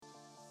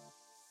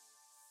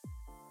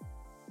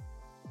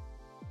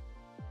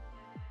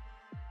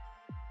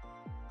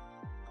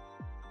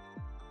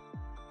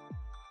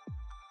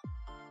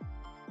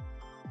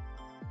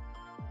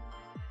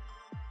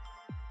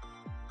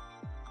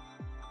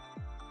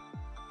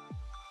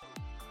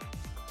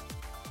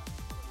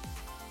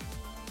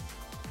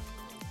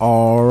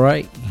All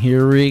right,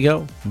 here we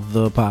go.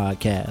 The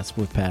podcast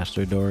with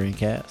Pastor Dorian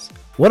Cass.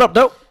 What up,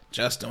 dope?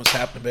 Justin, what's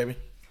happening, baby?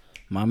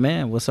 My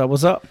man, what's up,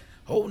 what's up?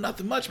 Oh,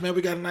 nothing much, man.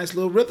 We got a nice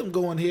little rhythm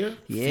going here.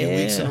 Yeah. A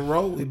few weeks in a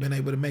row, we've been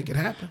able to make it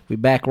happen. We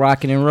back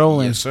rocking and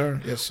rolling. Yes,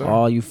 sir. Yes, sir.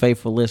 All you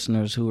faithful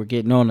listeners who are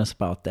getting on us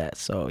about that.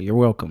 So you're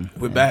welcome.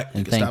 We're back. And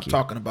you can thank stop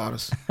talking about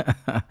us.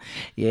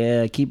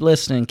 Yeah, keep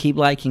listening, keep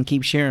liking,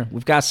 keep sharing.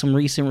 We've got some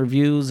recent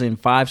reviews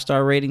and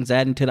 5-star ratings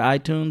adding to the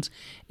iTunes.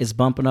 It's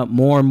bumping up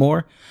more and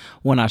more.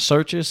 When I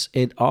search us,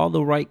 all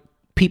the right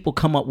people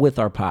come up with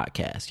our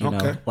podcast. You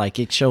know, like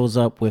it shows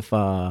up with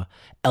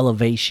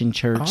Elevation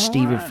Church,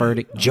 Stephen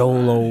Furtick,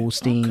 Joel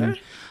Osteen.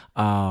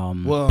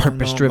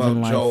 Purpose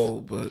Driven Life.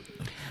 Joel, but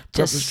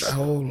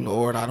oh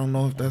Lord, I don't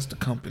know if that's the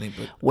company,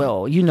 but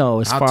well, you know,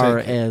 as far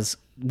as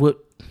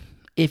what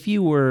if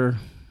you were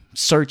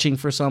searching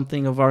for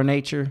something of our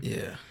nature,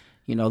 yeah,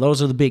 you know,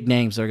 those are the big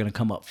names that are going to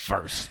come up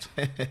first.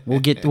 We'll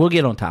get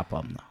on top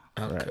of them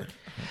though. Okay. Right.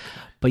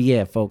 But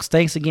yeah, folks,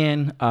 thanks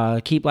again.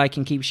 Keep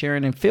liking, keep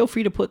sharing, and feel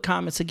free to put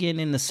comments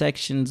again in the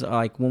sections,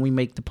 like when we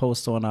make the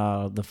posts on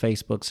the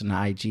Facebooks and the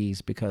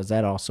IGs, because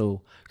that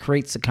also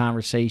creates the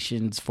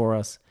conversations for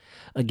us.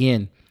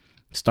 Again,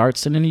 start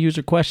sending the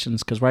user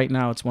questions, because right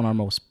now it's one of our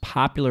most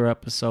popular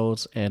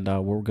episodes, and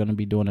we're going to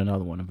be doing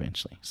another one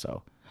eventually.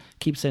 So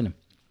keep sending.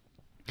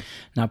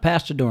 Now,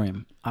 Pastor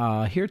Dorian,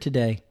 here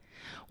today,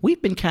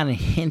 we've been kind of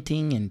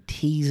hinting and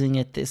teasing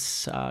at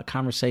this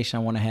conversation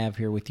I want to have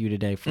here with you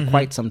today for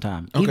quite some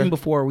time, even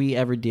before we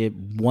ever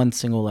did one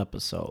single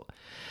episode.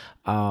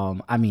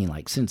 I mean,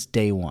 like since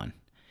day one.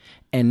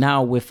 And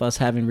now with us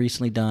having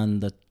recently done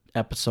the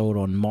episode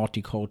on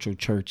multicultural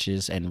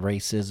churches and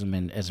racism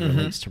and as it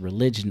relates to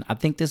religion, I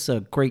think this is a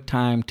great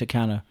time to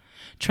kind of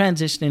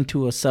transition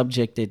into a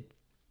subject that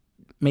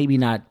maybe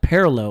not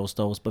parallels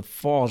those, but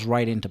falls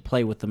right into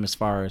play with them as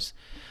far as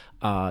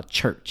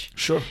church.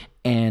 Sure.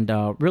 And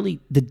really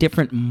the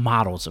different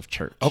models of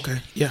church. Okay,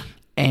 yeah.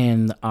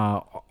 And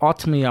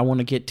ultimately, I want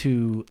to get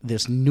to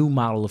this new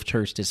model of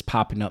church that's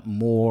popping up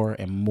more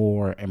and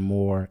more and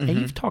more. And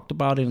you've talked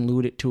about it and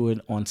alluded to it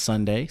on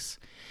Sundays.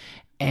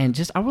 And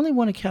just, I really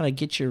want to kind of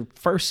get your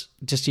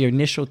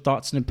initial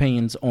thoughts and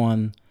opinions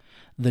on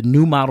the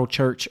new model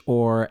church,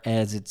 or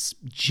as it's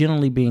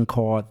generally being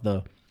called,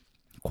 the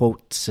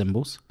quote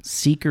symbols,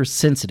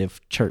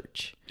 seeker-sensitive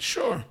church.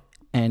 Sure.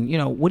 And, you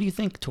know, what do you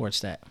think towards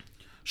that?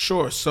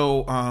 Sure.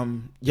 So,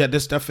 yeah,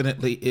 this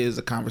definitely is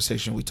a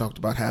conversation we talked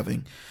about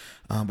having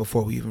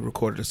before we even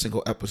recorded a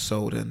single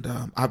episode.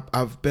 And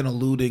I've been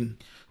alluding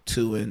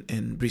to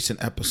in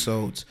recent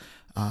episodes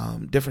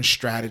different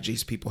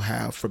strategies people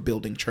have for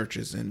building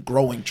churches and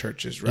growing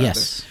churches, rather.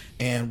 Yes.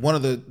 And one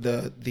of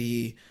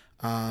the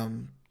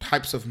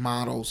types of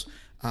models,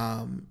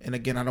 and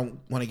again, I don't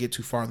want to get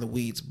too far in the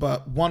weeds,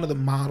 but one of the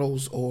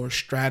models or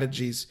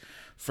strategies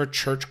for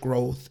church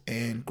growth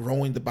and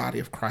growing the body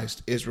of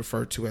Christ is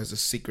referred to as a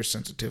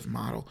seeker-sensitive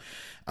model.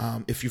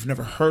 If you've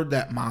never heard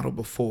that model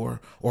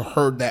before or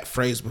heard that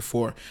phrase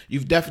before,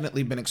 you've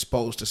definitely been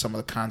exposed to some of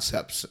the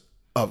concepts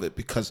of it,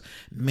 because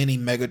many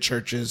mega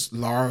churches,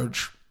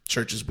 large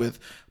churches with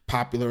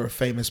popular or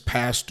famous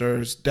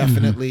pastors,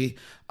 definitely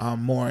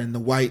more in the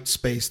white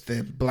space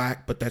than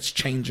black, but that's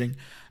changing,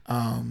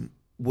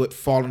 would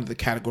fall into the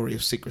category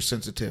of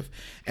seeker-sensitive.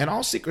 And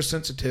all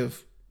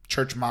seeker-sensitive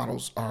church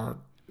models are,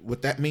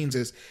 what that means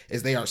is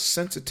they are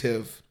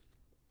sensitive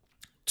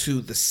to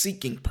the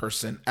seeking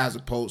person as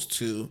opposed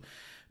to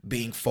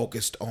being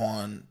focused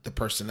on the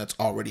person that's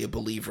already a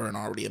believer and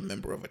already a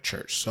member of a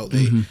church. So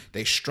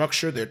they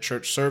structure their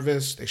church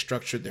service, they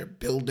structure their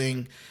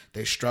building,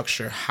 they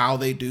structure how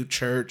they do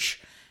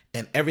church,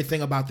 and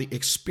everything about the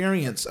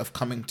experience of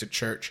coming to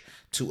church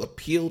to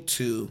appeal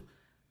to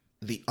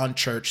the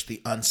unchurched,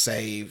 the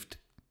unsaved,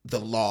 the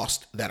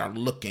lost that are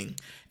looking.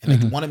 And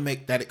they want to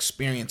make that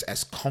experience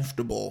as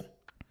comfortable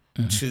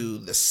to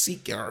the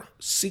seeker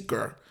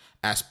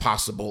as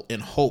possible, in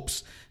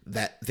hopes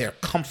that their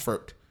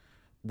comfort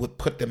would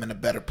put them in a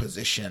better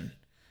position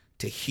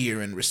to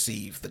hear and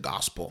receive the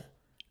gospel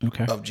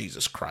of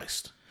Jesus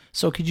Christ.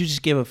 So could you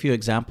just give a few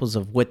examples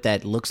of what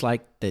that looks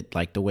like, that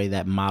like the way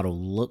that model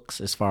looks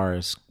as far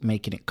as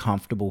making it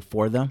comfortable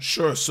for them?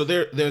 Sure. So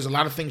there's a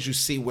lot of things you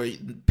see where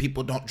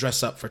people don't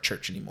dress up for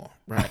church anymore,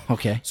 right?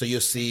 Okay. So you'll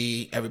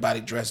see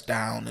everybody dressed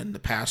down, and the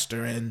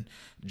pastor in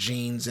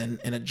jeans and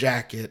a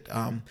jacket,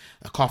 a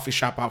coffee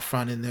shop out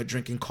front, and they're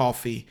drinking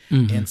coffee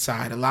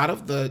inside. A lot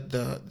of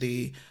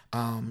the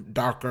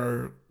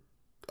darker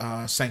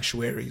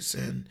sanctuaries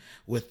and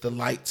with the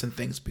lights and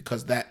things,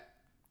 because that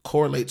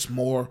correlates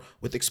more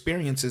with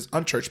experiences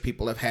unchurched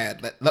people have had.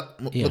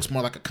 That looks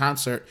more like a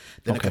concert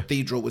than a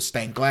cathedral with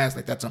stained glass.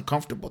 Like, that's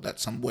uncomfortable.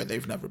 That's somewhere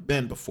they've never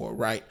been before,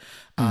 right?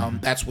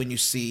 That's when you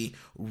see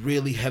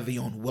really heavy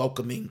on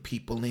welcoming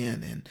people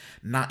in and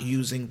not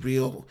using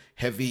real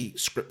heavy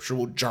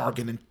scriptural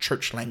jargon and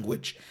church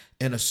language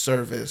in a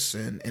service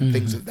and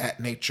things of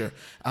that nature.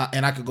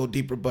 And I could go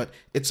deeper, but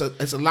it's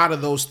a lot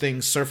of those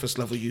things surface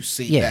level you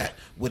see that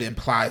would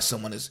imply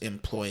someone is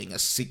employing a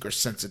seeker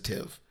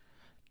sensitive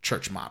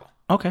church model.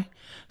 Okay.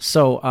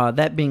 So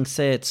that being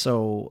said,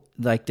 so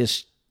like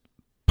this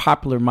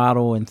popular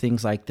model and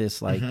things like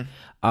this, like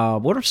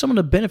what are some of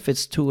the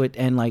benefits to it,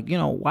 and like,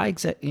 why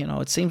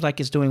it seems like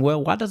it's doing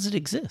well. Why does it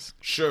exist?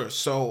 Sure.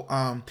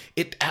 So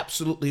it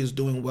absolutely is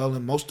doing well,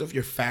 and most of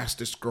your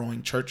fastest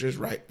growing churches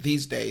right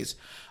these days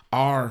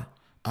are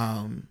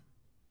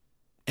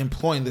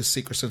employing this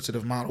seeker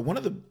sensitive model. One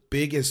of the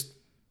biggest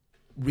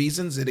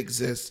reasons it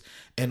exists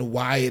and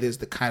why it is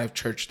the kind of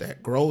church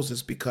that grows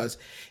is because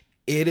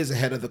it is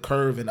ahead of the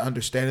curve in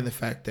understanding the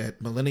fact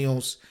that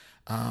millennials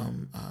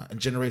and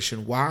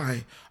Generation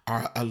Y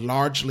are a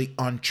largely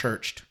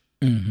unchurched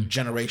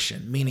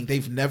generation, meaning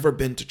they've never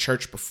been to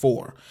church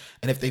before.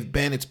 And if they've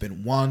been, it's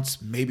been once,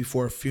 maybe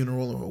for a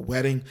funeral or a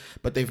wedding,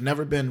 but they've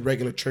never been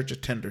regular church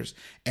attenders.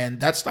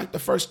 And that's like the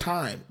first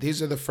time.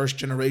 These are the first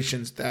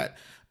generations that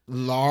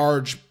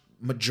large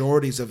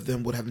majorities of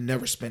them would have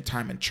never spent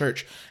time in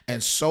church.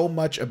 And so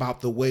much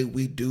about the way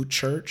we do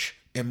church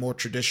in more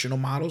traditional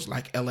models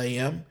like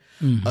LAM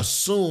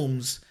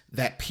assumes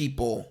that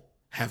people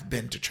have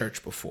been to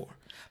church before.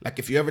 Like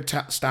if you ever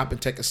stop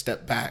and take a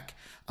step back,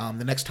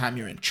 the next time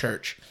you're in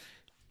church,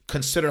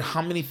 consider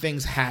how many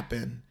things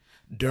happen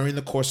during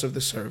the course of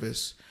the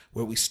service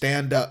where we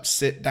stand up,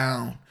 sit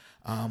down,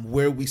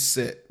 where we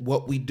sit,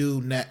 what we do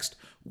next.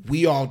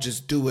 We all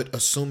just do it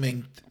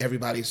assuming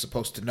everybody's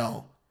supposed to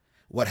know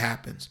what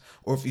happens.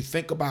 Or if you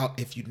think about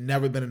if you've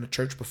never been in a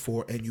church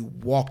before and you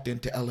walked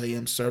into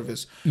LAM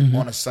service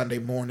on a Sunday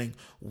morning,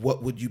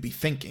 what would you be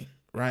thinking,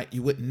 right?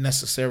 You wouldn't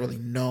necessarily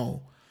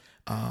know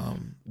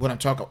what I'm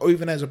talking about. Or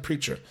even as a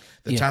preacher,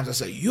 the times I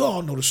say, you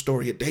all know the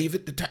story of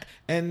David.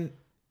 And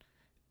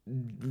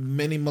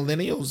many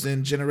millennials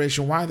in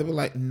Generation Y, they were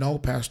like, no,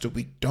 Pastor,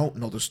 we don't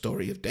know the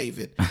story of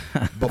David.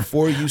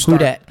 Before you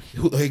start,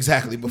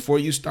 exactly, before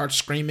you start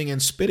screaming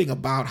and spitting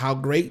about how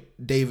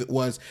great David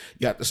was,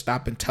 you have to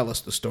stop and tell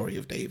us the story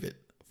of David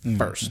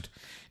first.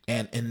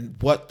 And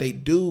what they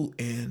do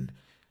in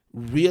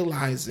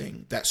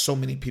realizing that so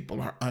many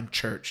people are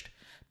unchurched,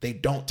 they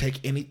don't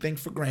take anything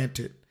for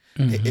granted.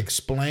 They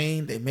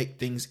explain, they make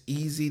things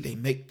easy, they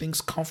make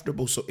things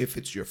comfortable. So if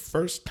it's your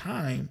first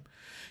time,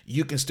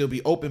 you can still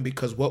be open,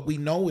 because what we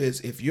know is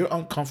if you're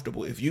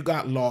uncomfortable, if you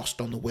got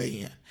lost on the way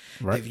in,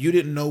 if you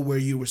didn't know where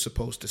you were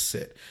supposed to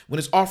sit, when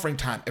it's offering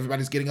time,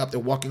 everybody's getting up, they're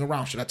walking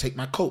around. Should I take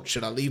my coat?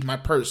 Should I leave my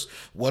purse?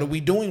 What are we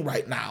doing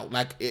right now?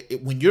 Like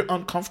when you're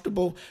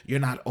uncomfortable, you're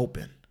not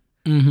open.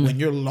 When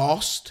you're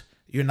lost,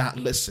 you're not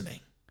listening.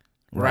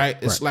 Right?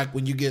 It's like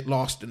when you get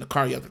lost in the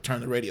car, you have to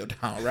turn the radio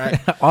down, right?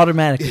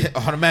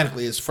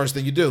 Automatically, it's the first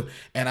thing you do.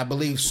 And I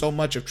believe so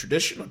much of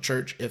traditional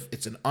church, if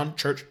it's an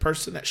unchurched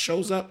person that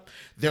shows up,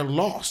 they're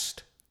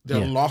lost.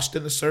 They're lost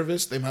in the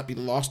service. They might be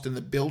lost in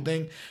the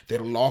building. They're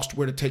lost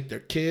where to take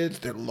their kids.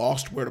 They're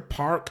lost where to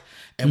park.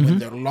 And when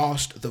they're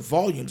lost, the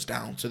volume's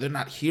down. So they're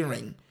not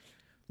hearing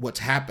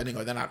what's happening,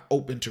 or they're not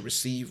open to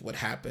receive what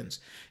happens.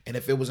 And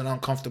if it was an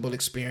uncomfortable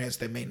experience,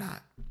 they may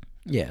not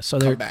so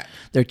come back.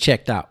 They're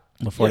checked out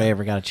before they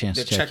ever got a chance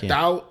to check in. They're checked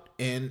out,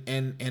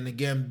 and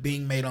again,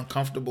 being made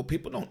uncomfortable.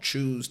 People don't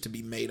choose to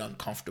be made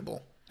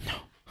uncomfortable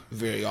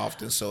very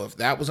often. So if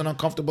that was an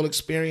uncomfortable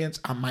experience,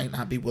 I might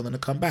not be willing to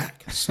come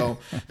back. So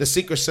the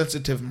seeker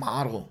sensitive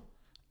model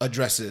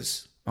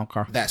addresses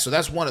that. So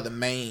that's one of the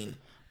main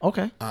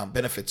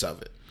benefits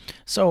of it.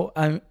 So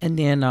and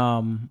then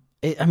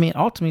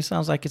ultimately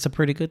sounds like it's a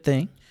pretty good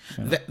thing.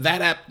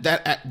 That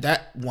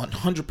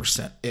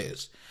 100%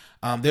 is.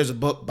 There's a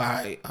book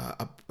by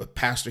a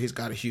pastor. He's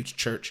got a huge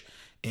church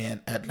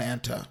in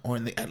Atlanta, or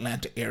in the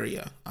Atlanta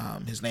area.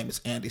 His name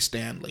is Andy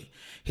Stanley.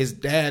 His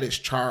dad is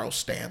Charles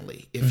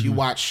Stanley. If you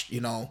watch,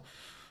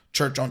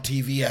 church on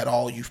TV at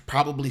all, you've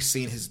probably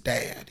seen his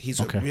dad. He's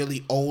a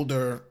really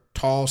older,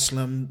 tall,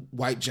 slim,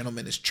 white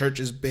gentleman. His church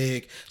is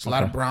big. It's a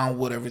lot of brown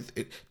wood.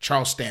 Everything.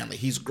 Charles Stanley,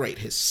 he's great.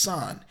 His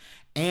son,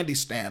 Andy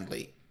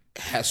Stanley,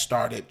 has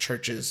started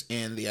churches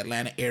in the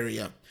Atlanta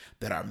area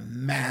that are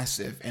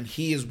massive, and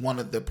he is one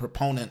of the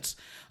proponents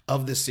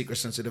of this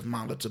seeker-sensitive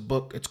model. It's a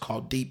book. It's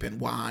called Deep and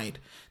Wide.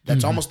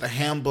 That's almost a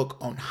handbook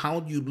on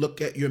how you look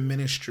at your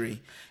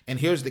ministry. And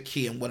here's the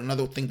key, and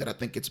another thing that I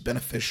think it's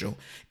beneficial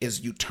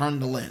is you turn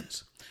the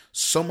lens.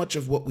 So much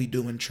of what we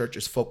do in church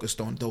is focused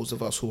on those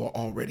of us who are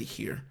already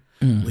here.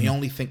 We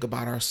only think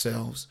about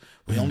ourselves.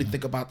 We only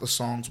think about the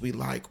songs we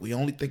like. We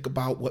only think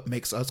about what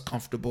makes us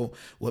comfortable,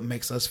 what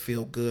makes us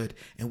feel good.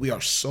 And we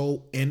are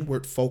so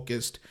inward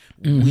focused,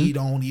 we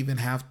don't even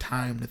have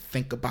time to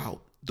think about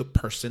the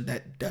person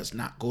that does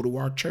not go to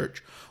our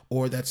church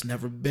or that's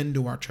never been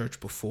to our church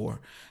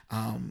before.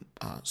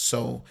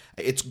 So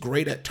it's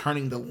great at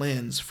turning the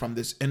lens from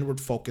this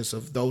inward focus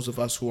of those of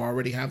us who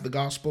already have the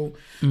gospel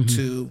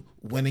to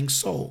winning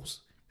souls.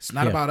 It's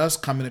not about us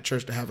coming to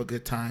church to have a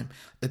good time.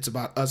 It's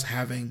about us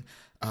having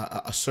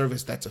a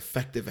service that's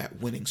effective at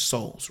winning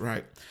souls,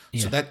 right?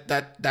 So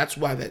that's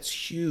why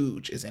that's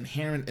huge, is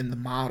inherent in the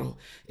model.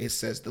 It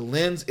says the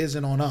lens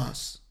isn't on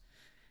us.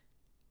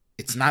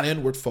 It's not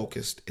inward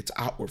focused. It's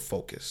outward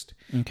focused.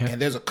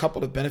 And there's a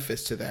couple of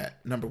benefits to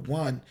that. Number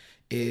one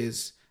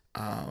is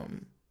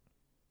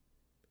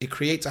it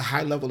creates a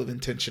high level of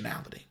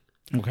intentionality.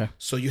 Okay.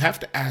 So you have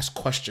to ask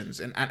questions,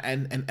 and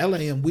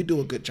LAM, we do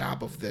a good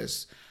job of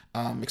this,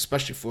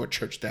 especially for a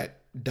church that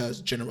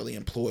does generally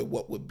employ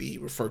what would be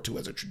referred to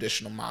as a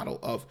traditional model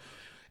of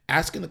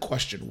asking the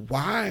question,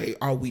 why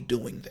are we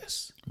doing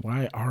this?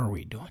 Why are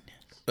we doing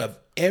this? Of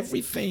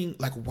everything,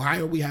 like, why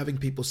are we having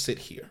people sit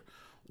here?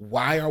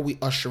 Why are we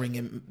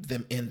ushering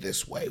them in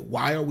this way?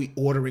 Why are we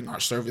ordering our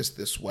service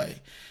this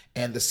way?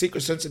 And the seeker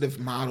sensitive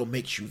model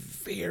makes you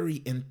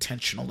very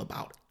intentional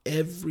about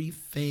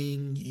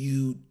everything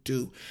you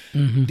do.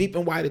 Deep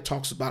and wide, it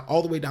talks about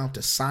all the way down to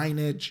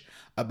signage,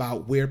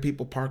 about where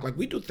people park. Like,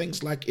 we do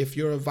things like, if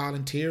you're a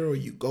volunteer or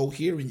you go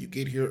here and you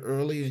get here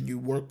early and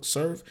you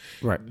serve,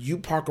 right, you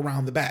park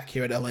around the back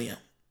here at LAM.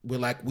 We're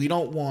like, we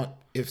don't want,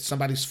 if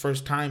somebody's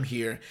first time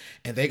here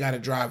and they got to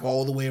drive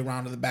all the way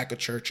around to the back of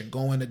church and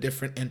go in a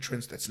different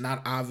entrance that's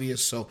not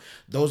obvious. So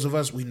those of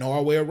us, we know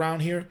our way around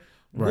here,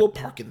 we'll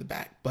park in the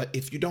back. But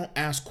if you don't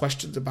ask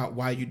questions about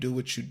why you do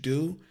what you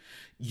do,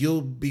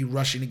 you'll be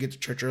rushing to get to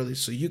church early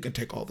so you can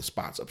take all the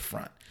spots up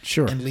front.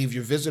 Sure. And leave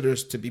your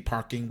visitors to be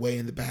parking way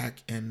in the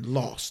back and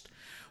lost.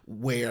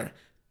 Where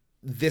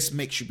this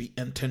makes you be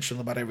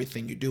intentional about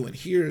everything you do. And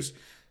here's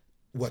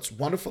what's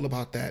wonderful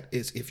about that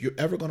is, if you're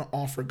ever going to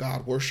offer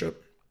God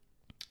worship,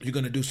 you're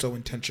going to do so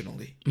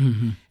intentionally.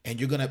 And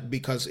you're going to,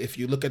 because if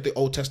you look at the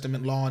Old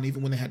Testament law, and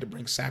even when they had to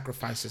bring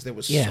sacrifices, there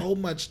was so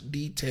much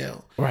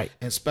detail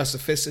and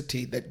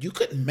specificity that you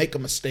couldn't make a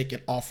mistake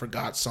and offer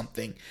God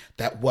something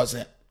that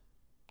wasn't,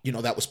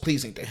 that was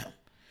pleasing to him.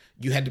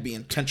 You had to be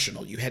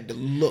intentional. You had to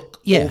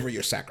look over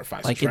your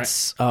sacrifices. Like,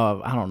 it's,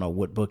 I don't know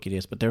what book it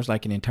is, but there's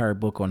like an entire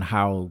book on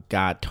how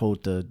God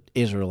told the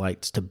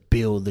Israelites to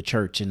build the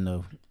church in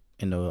the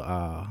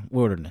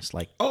wilderness.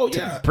 Like,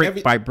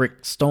 brick by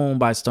brick, stone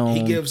by stone.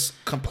 He gives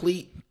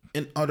complete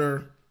and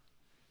utter,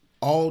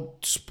 all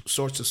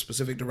sorts of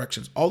specific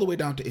directions, all the way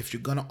down to, if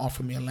you're going to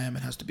offer me a lamb,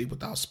 it has to be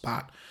without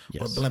spot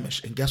or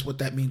blemish. And guess what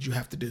that means you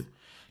have to do?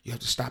 You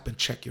have to stop and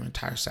check your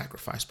entire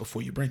sacrifice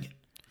before you bring it.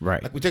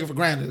 Right. Like, we take it for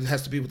granted it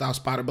has to be without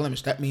spot or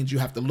blemish. That means you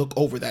have to look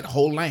over that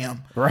whole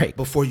lamb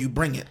before you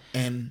bring it.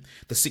 And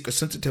the seeker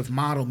sensitive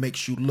model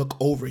makes you look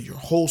over your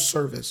whole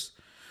service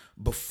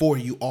before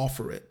you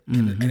offer it.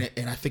 And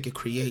I think it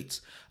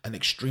creates an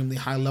extremely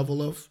high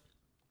level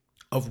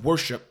of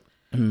worship,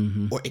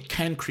 or it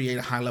can create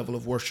a high level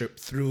of worship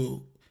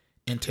through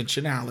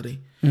intentionality.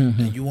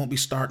 And you won't be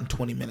starting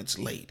 20 minutes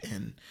late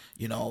and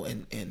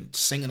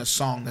singing a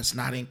song that's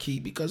not in key,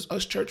 because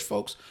us church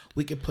folks,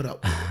 we can put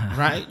up with it,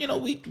 right?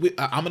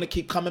 I'm going to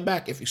keep coming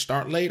back. If you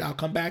start late, I'll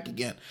come back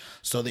again.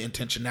 So the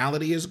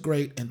intentionality is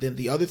great. And then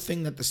the other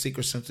thing that the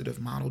seeker sensitive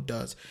model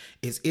does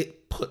is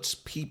it puts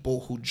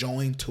people who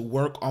join to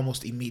work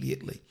almost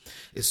immediately.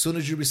 As soon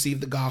as you receive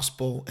the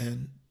gospel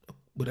and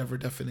whatever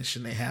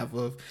definition they have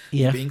of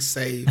being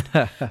saved,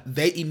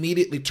 they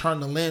immediately turn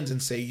the lens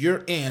and say,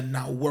 you're in,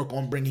 now work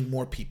on bringing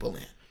more people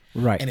in.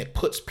 Right. And it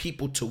puts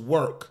people to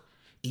work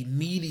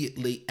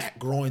immediately at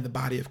growing the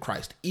body of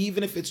Christ,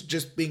 even if it's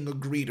just being a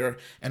greeter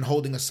and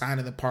holding a sign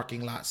in the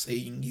parking lot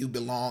saying you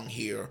belong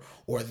here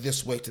or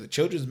this way to the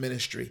children's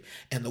ministry.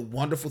 And the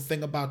wonderful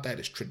thing about that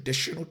is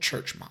traditional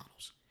church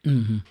models.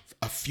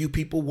 A few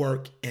people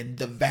work and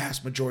the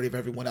vast majority of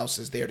everyone else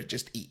is there to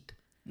just eat.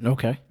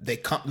 Okay. They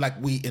come,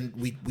 like, we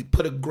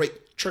put a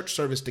great church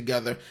service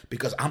together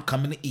because I'm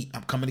coming to eat.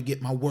 I'm coming to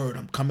get my word.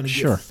 I'm coming to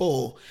get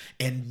full.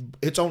 And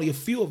it's only a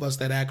few of us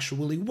that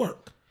actually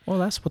work. Well,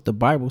 that's what the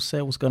Bible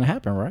said was going to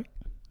happen, right?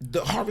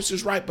 The harvest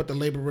is ripe, but the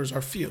laborers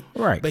are few.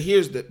 Right. But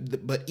here's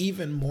but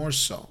even more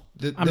so.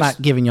 I'm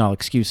not giving y'all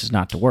excuses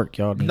not to work.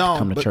 Y'all need to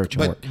come to church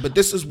and work. But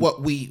this is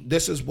what we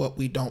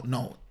don't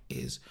know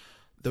is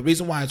the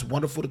reason why it's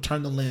wonderful to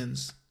turn the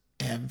lens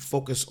and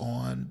focus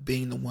on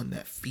being the one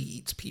that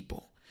feeds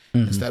people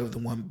instead of the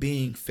one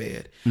being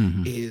fed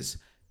is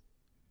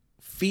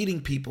feeding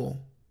people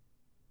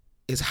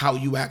is how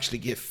you actually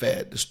get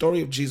fed. The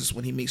story of Jesus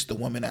when he meets the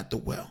woman at the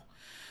well.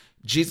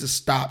 Jesus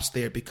stops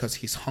there because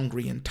he's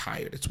hungry and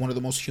tired. It's one of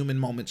the most human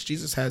moments.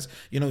 Jesus has,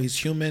 he's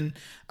human.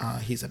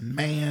 He's a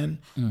man,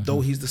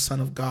 though he's the Son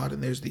of God.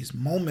 And there's these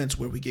moments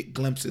where we get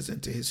glimpses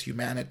into his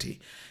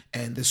humanity.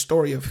 And the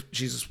story of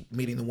Jesus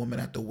meeting the woman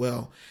at the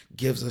well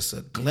gives us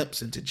a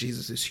glimpse into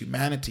Jesus'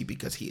 humanity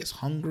because he is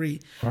hungry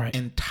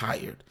and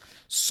tired.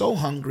 So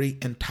hungry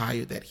and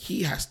tired that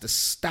he has to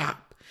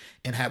stop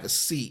and have a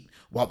seat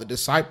while the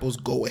disciples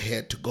go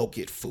ahead to go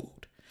get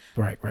food.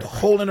 Right. The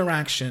whole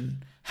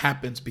interaction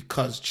happens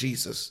because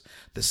Jesus,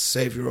 the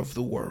Savior of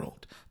the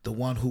world, the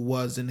one who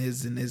was and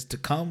is to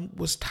come,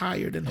 was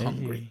tired and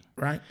hungry,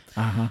 right?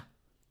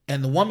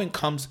 And the woman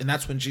comes, and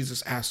that's when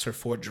Jesus asks her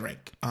for a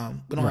drink.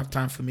 We don't have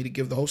time for me to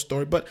give the whole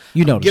story, but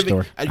the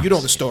story. You know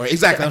the story.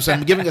 Exactly. I'm saying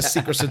I'm giving a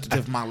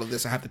seeker-sensitive model of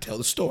this. I have to tell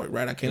the story,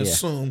 right? I can't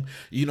assume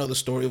you know the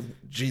story of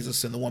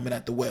Jesus and the woman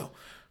at the well.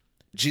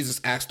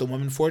 Jesus asked the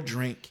woman for a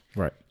drink,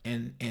 right?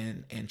 And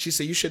she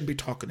said, "You shouldn't be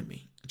talking to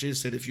me."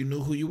 Jesus said, "If you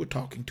knew who you were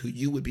talking to,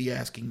 you would be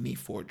asking me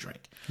for a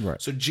drink."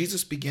 Right. So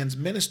Jesus begins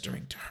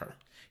ministering to her.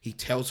 He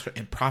tells her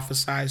and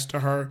prophesies to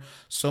her,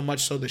 so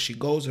much so that she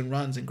goes and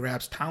runs and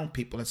grabs town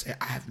people and say,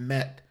 I have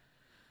met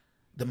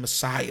the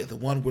Messiah, the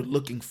one we're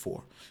looking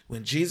for.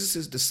 When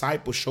Jesus'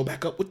 disciples show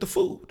back up with the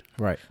food,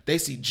 Right. they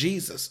see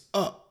Jesus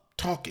up,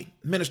 talking,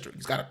 ministering.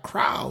 He's got a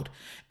crowd.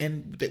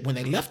 And when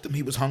they left him,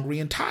 he was hungry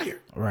and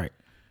tired. Right.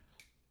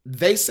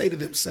 They say to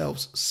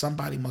themselves,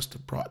 somebody must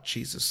have brought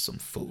Jesus some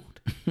food.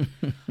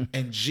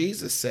 And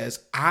Jesus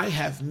says, I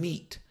have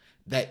meat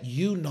that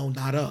you know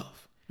not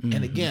of.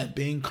 And again,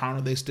 being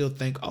carnal, they still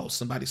think, oh,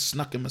 somebody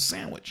snuck him a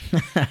sandwich.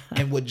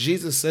 And what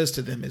Jesus says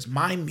to them is,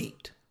 my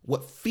meat,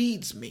 what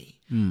feeds me,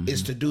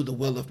 is to do the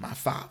will of my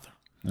Father.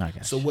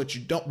 So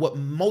what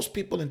most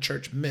people in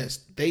church miss,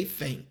 they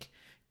think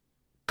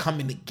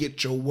coming to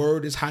get your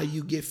word is how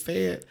you get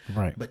fed.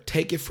 Right. But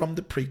take it from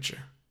the preacher.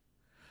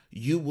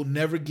 You will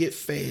never get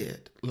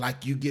fed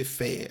like you get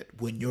fed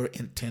when your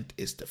intent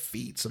is to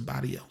feed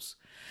somebody else.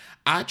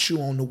 I chew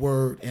on the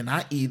word and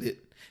I eat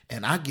it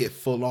and I get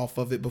full off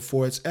of it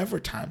before it's ever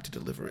time to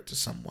deliver it to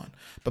someone.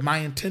 But my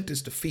intent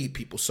is to feed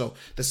people. So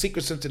the seeker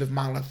sensitive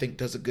model, I think,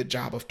 does a good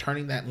job of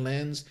turning that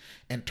lens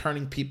and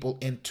turning people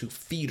into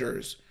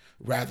feeders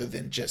rather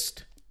than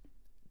just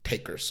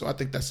takers. So I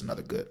think that's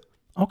another good.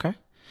 Okay.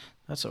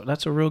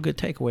 That's a real good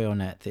takeaway on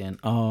that then.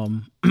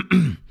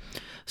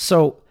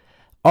 So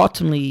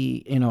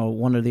ultimately,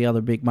 one of the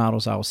other big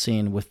models I was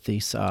seeing with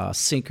these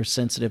seeker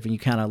sensitive, and you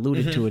kind of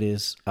alluded to it,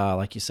 is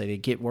like you say, they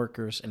get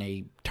workers and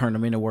they turn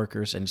them into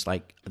workers, and it's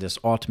like this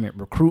ultimate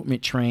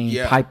recruitment train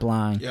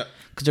pipeline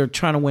because they're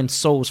trying to win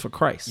souls for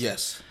Christ.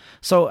 Yes.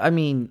 So I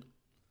mean,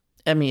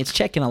 it's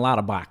checking a lot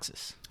of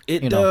boxes.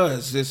 It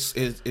does.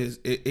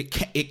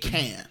 It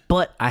can.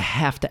 But I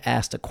have to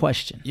ask the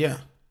question. Yeah.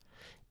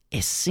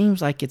 It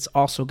seems like it's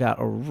also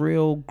got a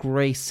real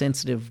gray,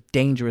 sensitive,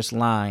 dangerous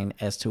line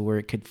as to where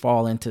it could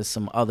fall into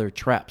some other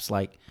traps,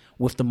 like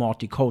with the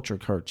multicultural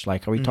church.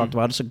 Like we talked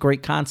about, it's a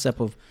great concept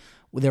of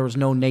there was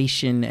no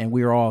nation and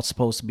we were all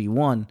supposed to be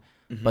one,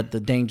 but the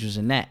dangers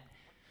in that.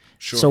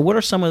 Sure. So what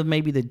are some of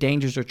maybe the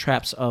dangers or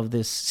traps of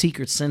this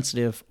secret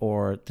sensitive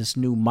or this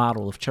new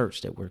model of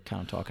church that we're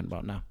kind of talking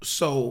about now?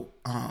 So,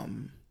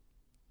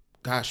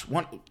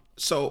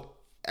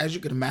 as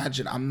you can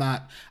imagine, I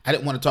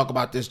didn't want to talk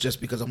about this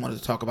just because I wanted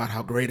to talk about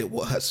how great it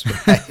was.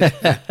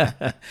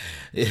 Right?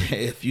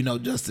 If you know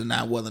Justin and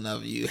I well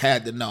enough, you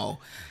had to know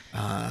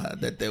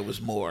that there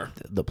was more.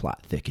 The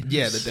plot thickens.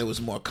 Yeah, that there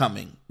was more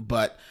coming.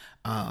 But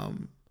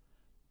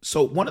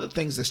so one of the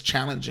things that's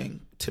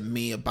challenging to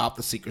me about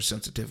the seeker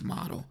sensitive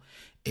model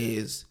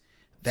is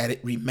that it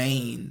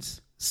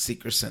remains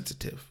seeker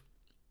sensitive,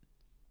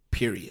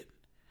 period.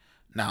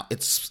 Now,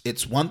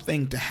 it's one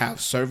thing to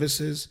have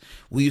services.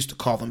 We used to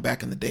call them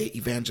back in the day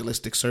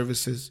evangelistic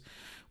services,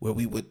 where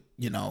we would,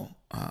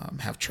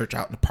 have church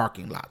out in the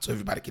parking lot so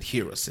everybody could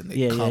hear us and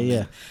they'd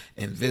come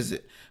and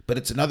visit. But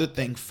it's another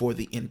thing for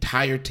the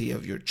entirety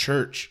of your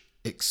church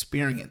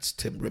experience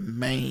to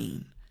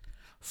remain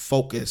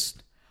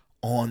focused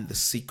on the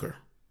seeker.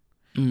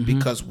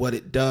 Because what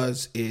it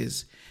does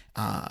is,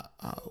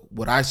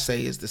 what I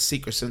say is the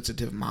seeker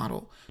sensitive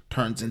model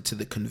turns into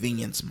the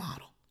convenience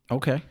model.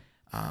 Okay.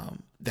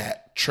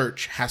 That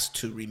church has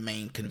to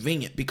remain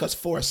convenient, because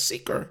for a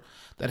seeker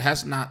that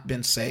has not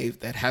been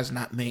saved, that has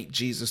not made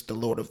Jesus the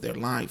Lord of their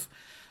life,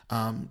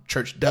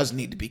 church does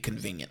need to be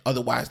convenient.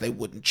 Otherwise, they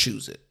wouldn't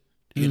choose it,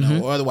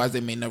 or otherwise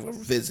they may never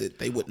visit.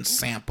 They wouldn't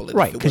sample it.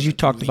 Right, because you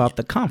talked about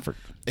the comfort.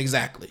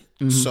 Exactly.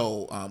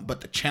 So,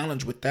 but the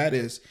challenge with that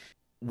is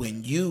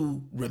when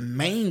you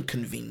remain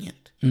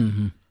convenient,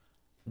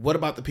 what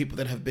about the people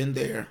that have been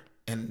there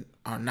and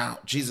are now?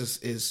 Jesus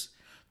is,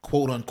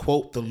 quote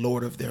unquote, the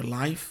Lord of their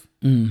life,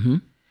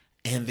 and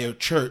their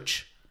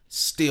church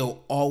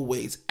still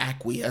always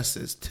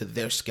acquiesces to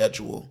their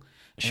schedule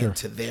and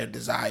to their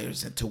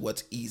desires and to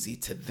what's easy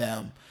to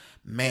them.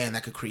 Man,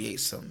 that could create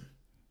some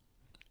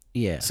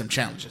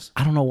challenges.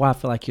 I don't know why I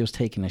feel like you was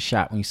taking a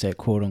shot when you said,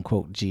 quote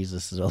unquote,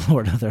 Jesus is the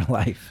Lord of their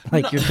life.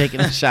 Like you're taking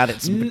a shot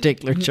at some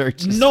particular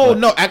churches. No,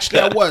 actually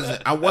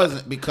I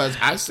wasn't, because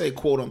I say,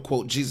 quote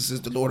unquote, Jesus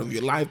is the Lord of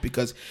your life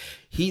because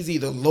he's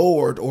either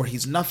Lord or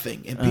he's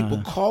nothing. And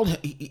people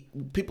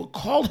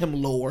call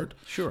him Lord,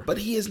 but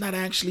he is not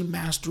actually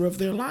master of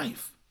their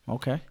life.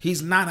 Okay.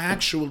 He's not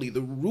actually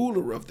the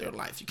ruler of their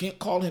life. You can't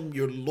call him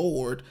your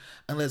Lord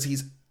unless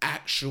he's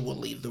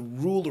actually the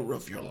ruler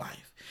of your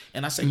life.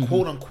 And I say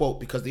quote unquote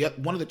because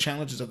one of the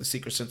challenges of the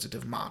seeker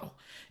sensitive model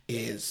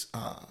is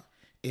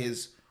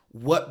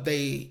what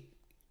they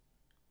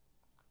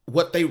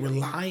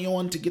rely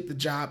on to get the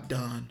job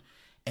done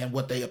and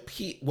what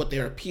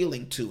they're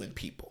appealing to in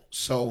people.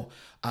 So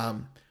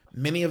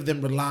many of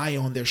them rely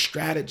on their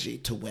strategy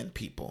to win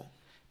people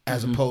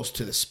as opposed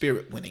to the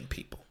spirit winning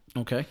people.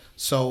 Okay.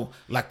 So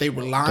like they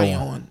rely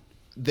on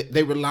the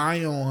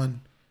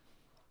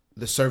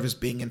service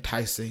being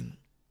enticing,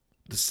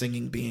 the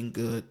singing being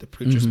good, the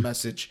preacher's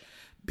message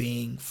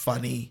being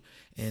funny,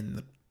 and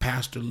the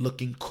pastor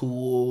looking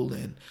cool,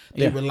 and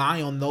they rely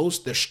on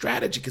their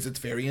strategy because it's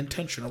very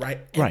intentional, right?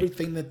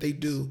 Everything that they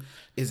do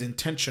is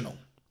intentional.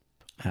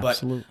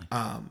 Absolutely.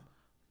 But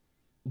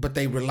but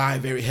they rely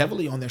very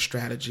heavily on their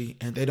strategy,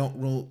 and they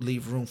don't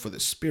leave room for the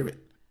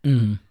Spirit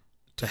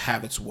to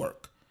have its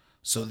work.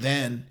 So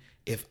then,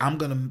 if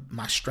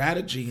my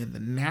strategy and the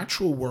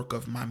natural work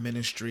of my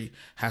ministry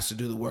has to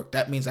do the work,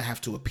 that means I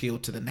have to appeal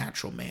to the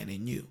natural man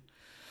in you.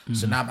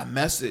 So now my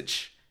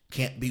message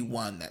can't be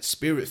one that's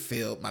Spirit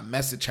filled. My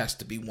message has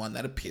to be one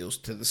that appeals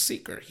to the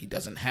seeker. He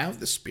doesn't have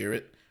the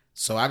Spirit,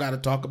 so I got to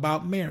talk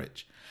about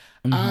marriage.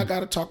 I got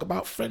to talk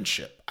about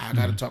friendship. I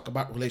got to talk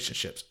about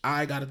relationships.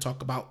 I got to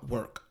talk about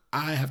work.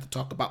 I have to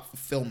talk about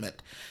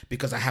fulfillment,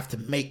 because I have to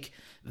make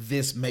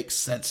this make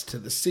sense to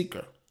the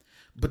seeker.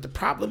 But the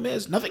problem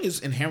is, nothing is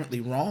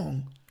inherently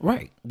wrong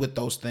with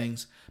those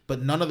things,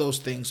 but none of those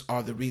things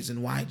are the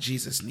reason why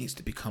Jesus needs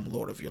to become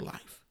Lord of your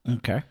life.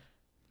 Okay.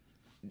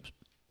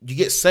 You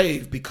get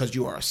saved because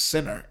you are a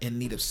sinner in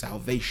need of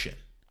salvation.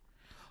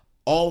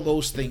 All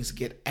those things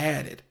get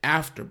added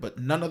after, but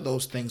none of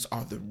those things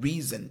are the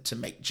reason to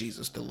make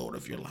Jesus the Lord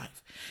of your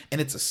life. And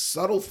it's a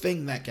subtle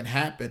thing that can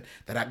happen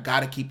that I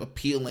got to keep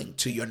appealing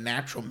to your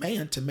natural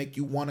man to make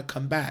you want to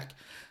come back.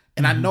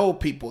 And I know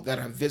people that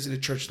have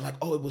visited church like,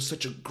 oh, it was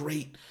such a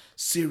great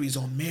series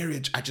on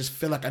marriage. I just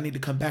feel like I need to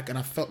come back, and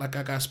I felt like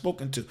I got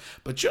spoken to.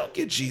 But you don't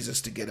get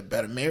Jesus to get a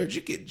better marriage.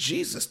 You get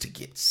Jesus to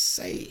get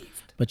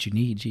saved. But you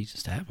need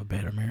Jesus to have a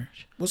better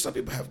marriage. Well, some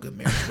people have good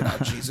marriage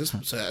without Jesus,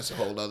 so that's a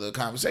whole other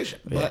conversation.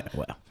 But Yeah,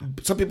 well.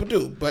 some people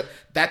do. But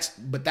that's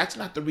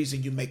not the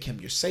reason you make him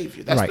your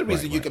savior. That's the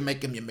reason you can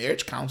make him your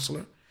marriage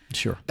counselor.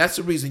 Sure. That's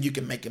the reason you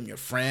can make him your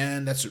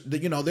friend.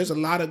 There's a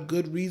lot of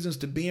good reasons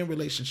to be in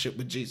relationship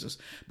with Jesus,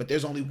 but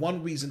there's only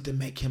one reason to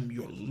make him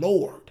your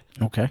Lord.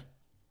 Okay.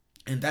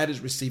 And that is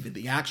receiving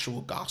the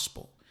actual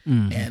gospel.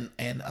 And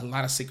a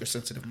lot of seeker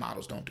sensitive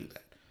models don't do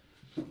that.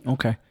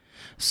 Okay.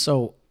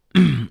 So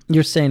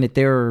you're saying that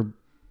they're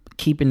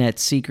keeping that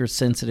seeker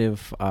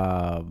sensitive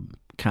kind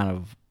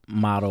of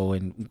model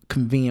and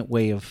convenient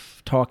way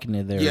of talking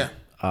to their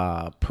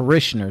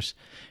parishioners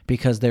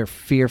because they're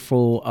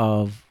fearful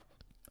of,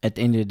 at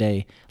the end of the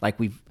day, like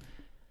we've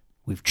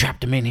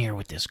trapped them in here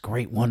with this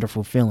great,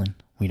 wonderful feeling.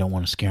 We don't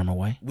want to scare them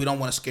away. We don't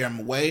want to scare them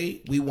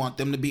away. We want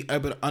them to be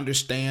able to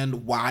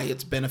understand why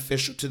it's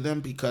beneficial to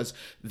them, because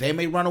they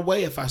may run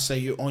away if I say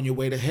you're on your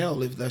way to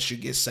hell unless you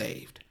get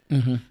saved.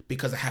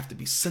 Because I have to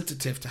be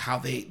sensitive to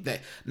how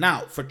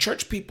now for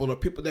church people or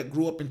people that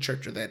grew up in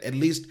church or that at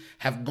least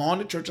have gone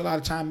to church a lot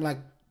of time, like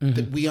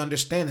that we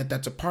understand that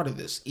that's a part of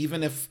this.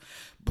 Even if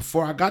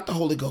before I got the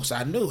Holy Ghost,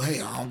 I knew,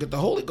 hey, I don't get the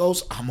Holy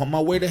Ghost, I'm on my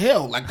way to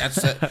hell. Like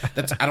that's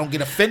I don't get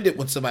offended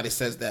when somebody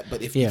says that.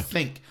 But if you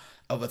think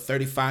of a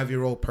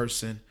 35-year-old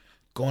person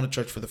going to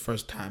church for the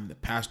first time, the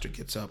pastor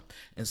gets up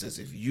and says,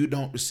 if you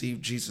don't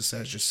receive Jesus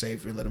as your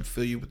Savior, let him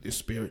fill you with your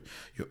Spirit,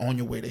 you're on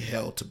your way to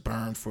hell to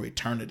burn for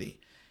eternity.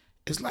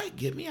 It's like,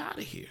 get me out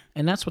of here.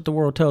 And that's what the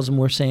world tells them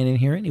we're saying in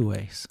here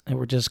anyways. And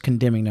we're just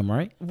condemning them,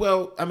 right?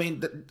 Well, I mean,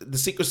 the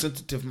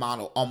seeker-sensitive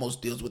model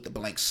almost deals with the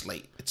blank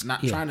slate. It's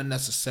not trying to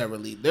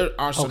necessarily... There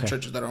are some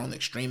churches that are on the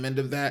extreme end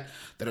of that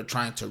are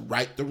trying to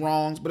right the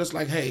wrongs. But it's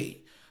like,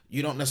 hey,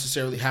 you don't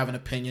necessarily have an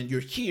opinion.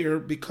 You're here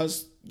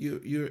because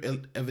you're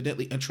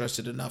evidently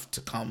interested enough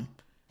to come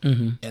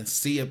and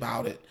see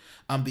about it.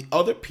 The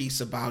other piece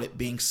about it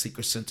being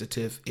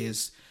seeker-sensitive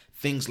is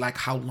things like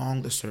how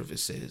long the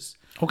service is.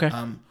 Okay.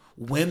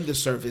 When the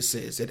service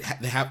is.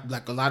 They have,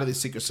 like a lot of these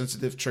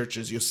seeker-sensitive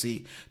churches, you'll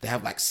see they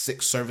have like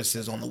 6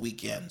 services on the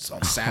weekends,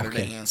 on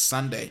Saturday and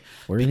Sunday.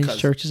 Where are these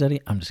churches at?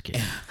 I'm just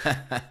kidding.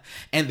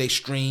 And they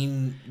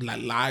stream,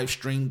 like live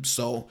stream.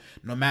 So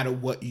no matter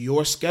what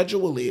your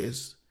schedule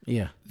is,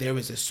 there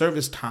is a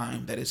service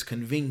time that is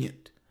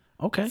convenient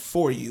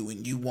for you,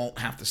 and you won't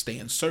have to stay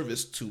in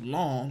service too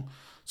long,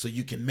 so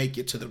you can make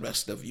it to the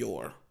rest of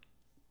your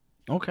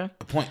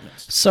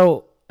appointments.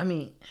 So, I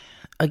mean...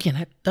 Again,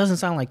 that doesn't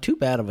sound like too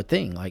bad of a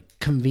thing. Like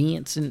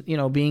convenience and,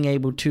 being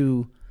able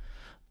to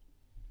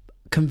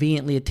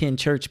conveniently attend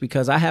church,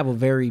 because I have a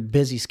very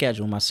busy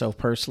schedule myself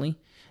personally,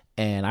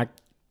 and I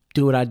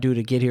do what I do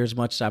to get here as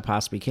much as I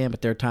possibly can,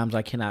 but there are times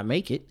I cannot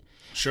make it.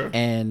 Sure.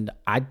 And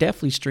I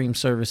definitely stream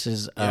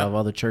services of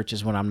other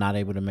churches when I'm not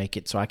able to make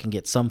it, so I can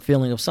get some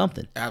feeling of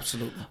something.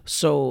 Absolutely.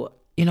 So,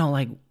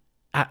 like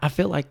I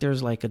feel like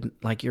there's like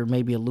you're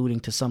maybe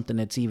alluding to something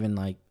that's even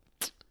like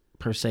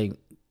per se,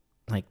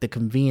 like the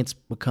convenience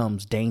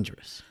becomes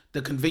dangerous.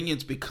 The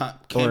convenience can become.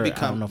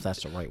 I don't know if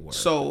that's the right word.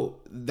 So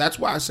that's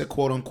why I said,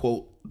 quote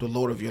unquote, the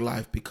Lord of your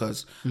life,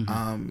 because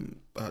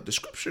the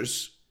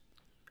scriptures,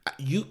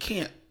 you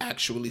can't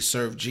actually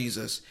serve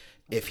Jesus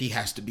if he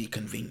has to be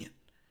convenient.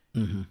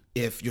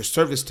 If your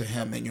service to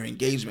him and your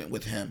engagement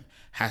with him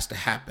has to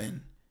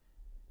happen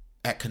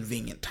at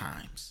convenient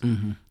times,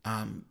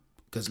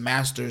 because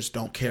masters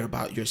don't care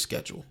about your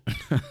schedule.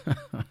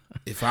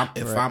 If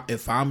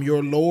I'm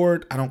your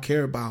Lord, I don't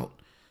care about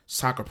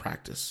soccer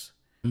practice.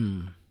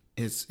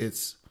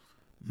 It's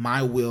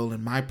my will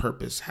and my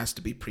purpose has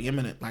to be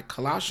preeminent. Like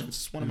Colossians,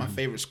 it's one of my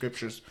favorite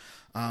scriptures.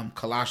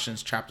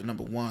 Colossians chapter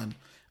number 1.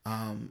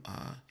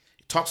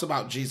 It talks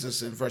about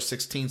Jesus in verse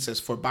 16,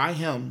 says, for by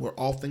him were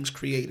all things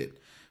created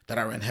that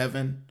are in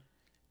heaven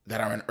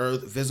that are in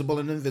earth, visible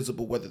and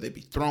invisible, whether they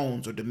be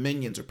thrones or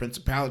dominions or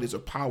principalities or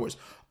powers.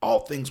 All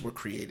things were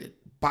created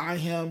by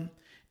him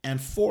and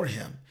for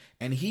him.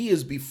 And he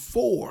is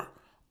before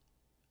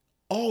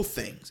all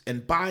things,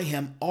 and by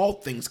him all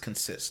things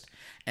consist.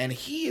 And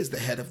he is the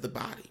head of the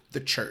body, the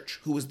church,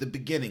 who is the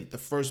beginning, the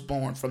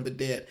firstborn from the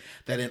dead,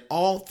 that in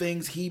all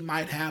things he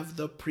might have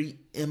the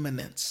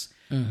preeminence.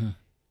 Mm-hmm.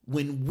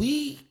 When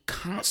we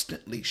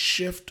constantly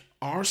shift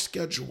our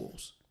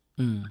schedules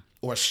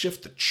or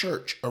shift the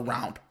church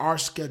around our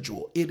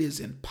schedule, it is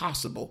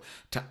impossible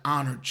to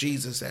honor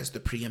Jesus as the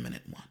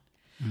preeminent one.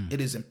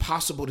 It is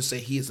impossible to say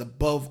he is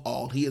above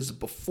all, he is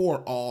before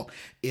all,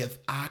 if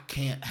I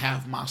can't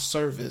have my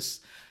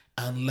service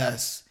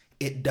unless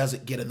it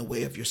doesn't get in the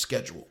way of your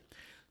schedule.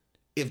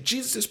 If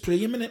Jesus is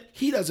preeminent,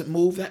 he doesn't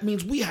move. That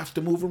means we have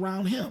to move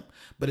around him.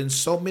 But in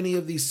so many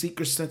of these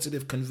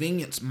seeker-sensitive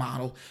convenience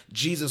model,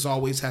 Jesus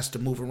always has to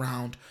move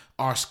around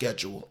our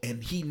schedule.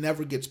 And he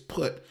never gets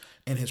put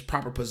in his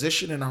proper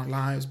position in our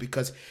lives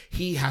because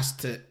he has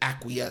to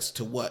acquiesce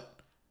to what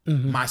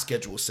my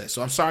schedule says.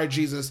 So I'm sorry,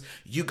 Jesus,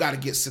 you got to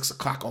get 6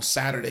 o'clock on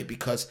Saturday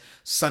because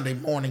Sunday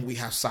morning we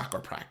have soccer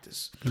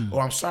practice.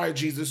 Or I'm sorry,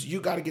 Jesus, you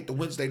got to get the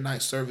Wednesday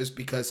night service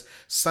because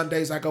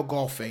Sundays I go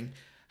golfing.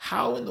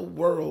 How in the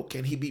world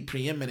can he be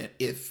preeminent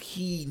if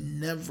he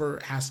never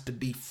has to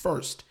be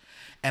first?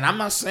 And I'm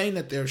not saying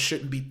that there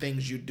shouldn't be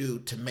things you do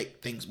to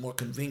make things more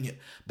convenient,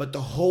 but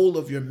the whole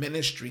of your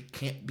ministry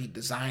can't be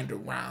designed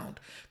around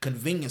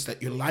convenience,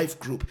 that your life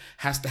group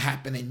has to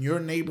happen in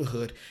your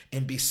neighborhood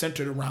and be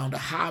centered around a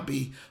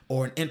hobby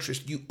or an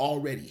interest you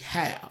already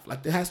have.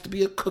 Like there has to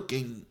be a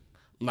cooking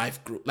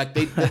life group. Like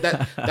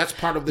that's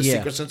part of the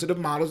seeker-sensitive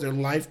models. Their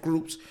life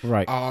groups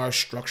are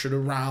structured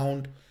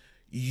around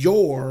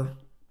your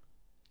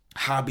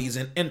hobbies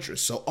and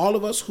interests. So all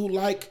of us who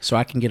like, so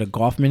I can get a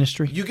golf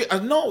ministry. You get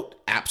no,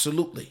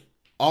 absolutely.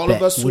 All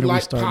of us who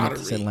like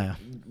pottery,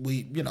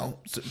 we,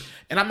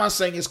 and I'm not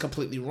saying it's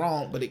completely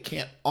wrong, but it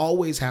can't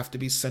always have to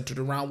be centered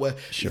around where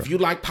if you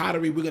like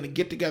pottery, we're going to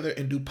get together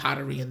and do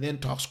pottery and then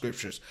talk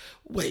scriptures.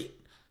 Wait,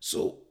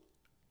 so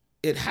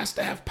it has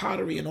to have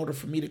pottery in order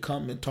for me to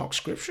come and talk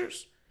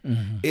scriptures?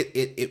 Mm-hmm.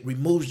 It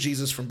removes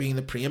Jesus from being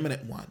the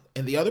preeminent one.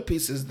 And the other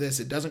piece is this: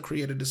 it doesn't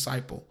create a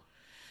disciple.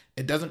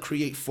 It doesn't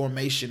create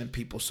formation in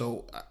people.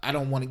 So I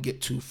don't want to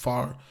get too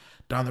far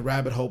down the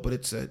rabbit hole, but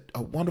it's a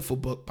wonderful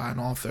book by an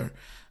author,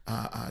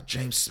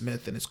 James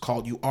Smith, and it's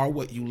called You Are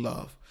What You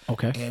Love.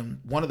 Okay.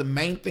 And one of the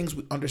main things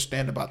we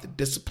understand about the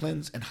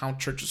disciplines and how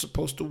church is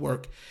supposed to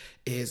work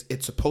is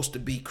it's supposed to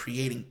be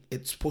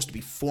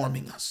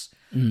forming us,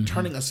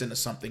 turning us into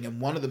something. And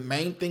one of the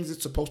main things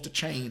it's supposed to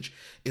change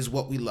is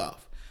what we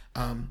love.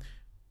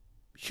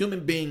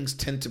 Human beings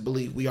tend to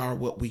believe we are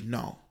what we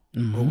know,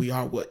 or we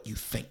are what you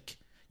think.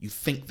 You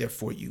think,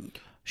 therefore you.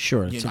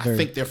 Sure. I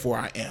think, therefore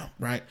I am,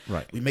 right?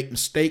 Right. We make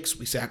mistakes.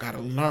 We say, I got to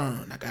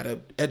learn. I got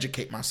to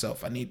educate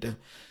myself. I need to,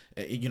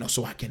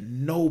 so I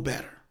can know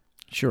better.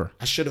 Sure.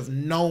 I should have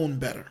known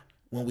better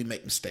when we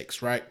make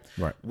mistakes, right?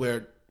 Right.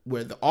 Where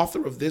the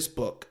author of this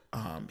book,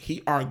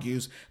 he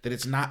argues that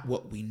it's not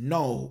what we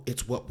know,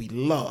 it's what we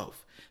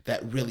love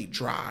that really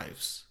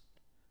drives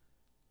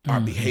our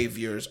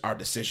behaviors, our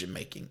decision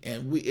making.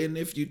 And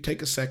if you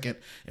take a second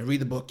and read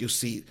the book, you'll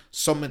see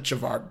so much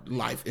of our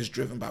life is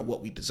driven by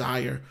what we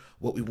desire,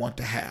 what we want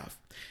to have.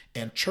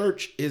 And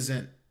church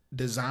isn't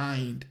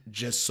designed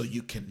just so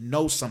you can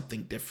know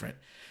something different.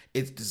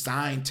 It's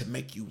designed to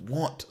make you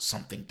want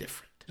something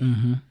different.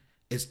 Mm-hmm.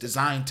 It's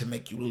designed to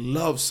make you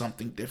love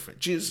something different.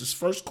 Jesus'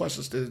 first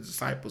questions to the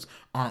disciples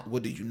aren't,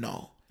 what do you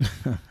know?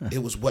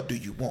 It was, what do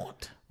you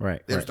want?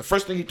 Right. There's the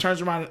first thing he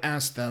turns around and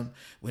asks them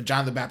when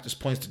John the Baptist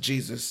points to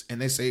Jesus and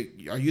they say,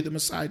 are you the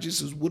Messiah? Jesus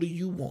says, what do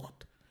you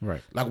want?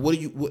 Right. Like,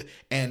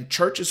 and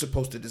church is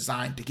supposed to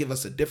design to give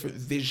us a different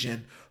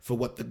vision for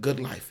what the good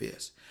life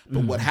is.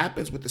 But what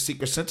happens with the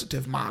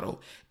seeker-sensitive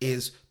model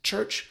is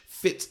church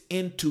fits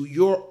into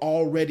your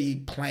already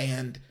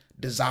planned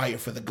desire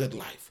for the good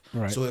life.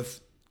 Right. So if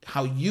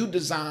how you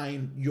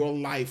design your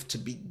life to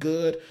be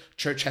good,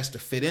 church has to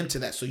fit into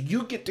that. So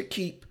you get to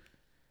keep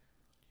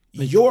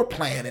your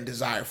plan and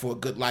desire for a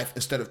good life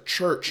instead of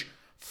church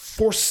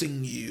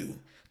forcing you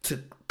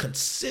to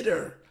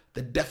consider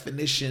the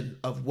definition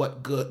of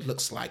what good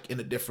looks like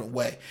in a different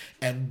way.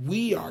 And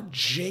we are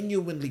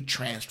genuinely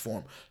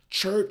transformed.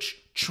 Church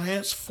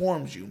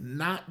transforms you,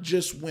 not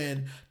just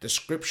when the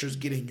scriptures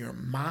get in your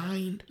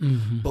mind,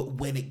 but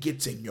when it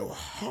gets in your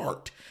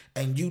heart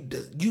and you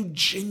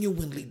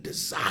genuinely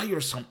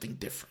desire something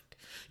different.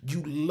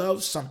 You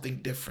love something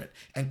different.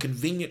 And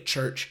convenient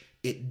church,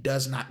 it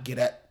does not get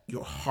at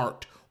your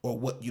heart or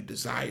what you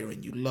desire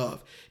and you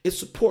love. It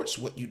supports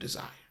what you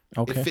desire.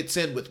 Okay. It fits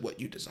in with what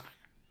you desire.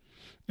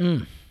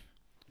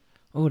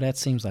 Oh, that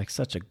seems like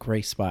such a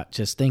great spot.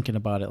 Just thinking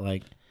about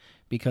it,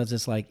 because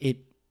it's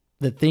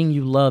the thing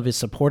you love is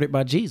supported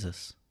by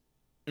Jesus.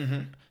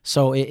 Mm-hmm.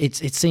 So it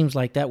seems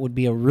like that would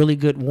be a really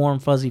good, warm,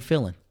 fuzzy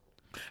feeling.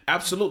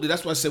 Absolutely.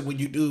 That's why I said when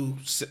you do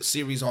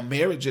series on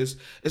marriages,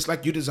 it's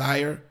like you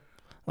desire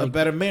a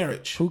better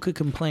marriage. Who could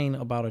complain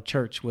about a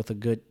church with a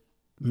good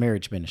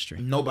marriage ministry.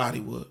 Nobody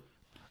would.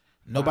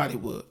 Nobody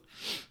would.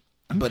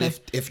 But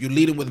if you're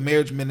leading with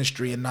marriage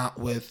ministry and not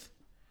with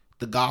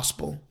the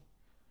gospel,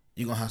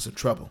 you're going to have some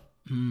trouble.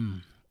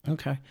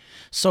 Okay.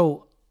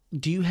 So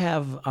do you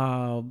have,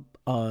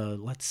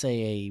 let's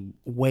say, a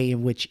way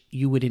in which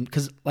you would,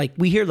 because like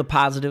we hear the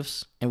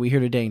positives and we hear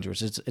the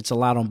dangers. It's a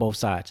lot on both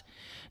sides.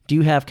 Do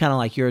you have kind of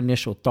like your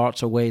initial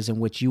thoughts or ways in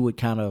which you would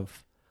kind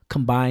of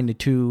combine the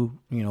two,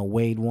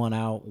 wade one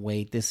out,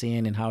 wade this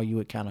in, and how you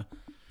would kind of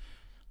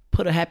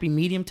put a happy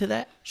medium to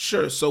that?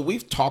 Sure. So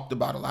we've talked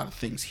about a lot of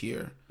things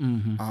here,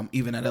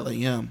 even at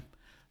LAM,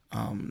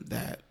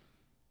 that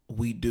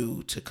we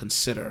do to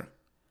consider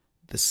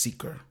the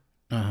seeker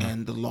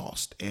and the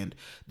lost. And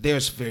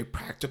there's very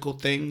practical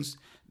things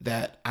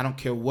that I don't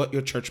care what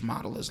your church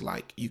model is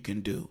like, you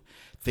can do.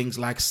 Things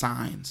like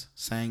signs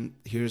saying,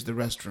 here's the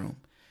restroom.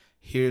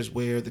 Here's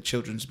where the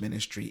children's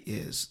ministry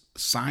is.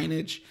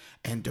 Signage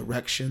and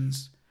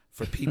directions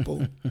for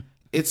people.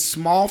 It's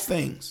small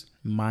things.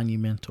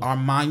 Monumental. Are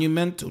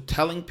monumental.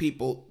 Telling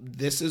people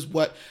this is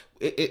what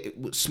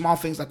small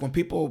things like when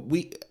people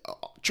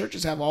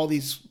churches have all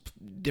these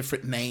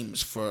different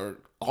names for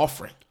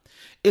offering.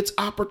 It's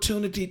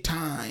opportunity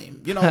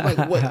time.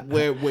 Like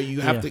where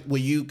you have to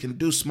where you can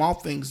do small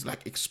things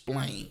like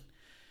explain.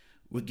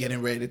 We're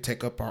getting ready to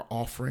take up our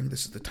offering.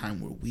 This is the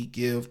time where we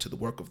give to the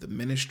work of the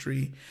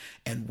ministry.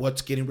 And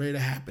what's getting ready to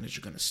happen is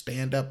you're going to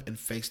stand up and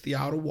face the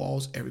outer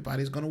walls.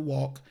 Everybody's going to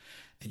walk.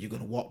 And you're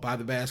going to walk by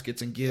the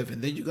baskets and give.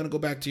 And then you're going to go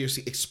back to your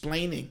seat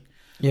explaining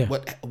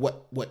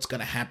what's going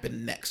to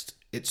happen next.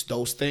 It's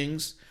those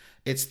things.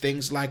 It's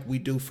things like we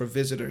do for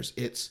visitors.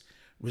 It's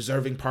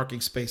reserving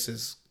parking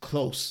spaces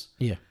close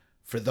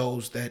for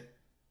those that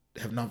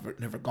have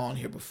never gone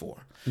here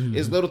before.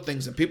 It's little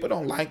things, and people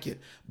don't like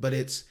it, but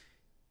it's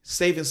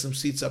saving some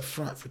seats up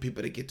front for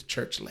people to get to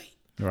church late.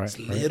 Right, it's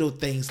little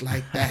things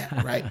like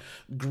that, right?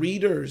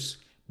 Greeters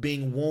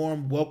being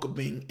warm,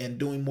 welcoming, and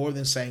doing more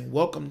than saying,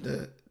 welcome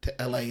to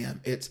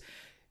LAM. Is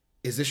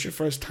this your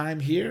first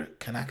time here?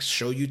 Can I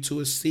show you to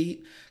a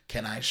seat?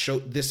 Can I show,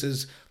 this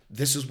is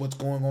what's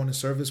going on in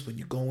service. When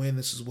you go in,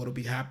 this is what will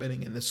be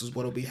happening, and this is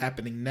what will be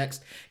happening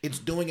next. It's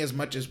doing as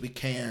much as we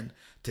can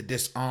to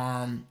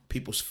disarm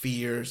people's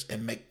fears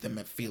and make them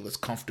feel as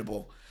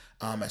comfortable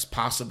as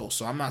possible.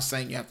 So I'm not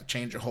saying you have to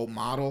change your whole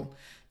model,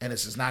 and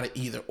this is not an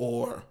either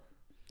or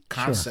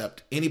concept.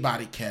 Sure.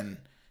 Anybody can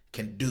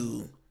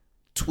do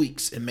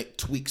tweaks and make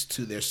tweaks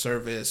to their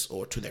service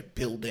or to their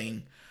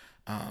building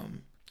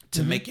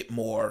to make it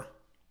more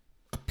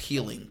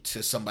appealing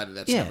to somebody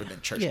that's never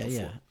been church before.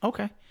 Yeah.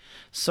 Okay.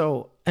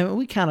 So,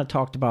 we kind of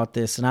talked about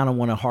this, and I don't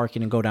want to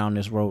hearken and go down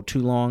this road too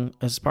long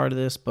as part of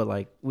this, but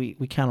like we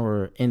kind of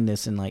were in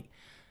this, and like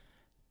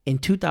in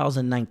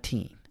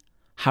 2019,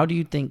 how do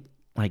you think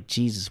like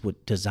Jesus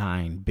would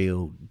design,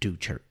 build, do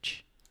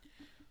church?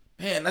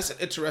 Man, that's an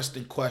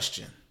interesting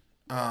question.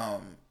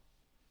 And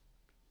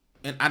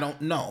I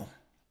don't know,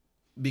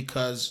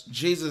 because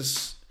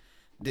Jesus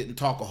didn't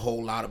talk a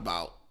whole lot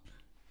about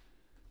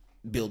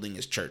building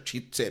his church.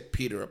 He said,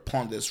 Peter,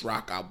 upon this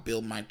rock I'll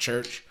build my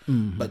church.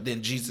 But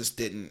then Jesus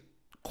didn't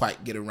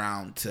quite get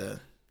around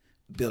to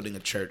building a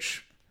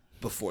church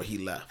before he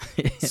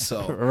left.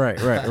 So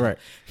right.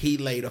 He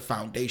laid a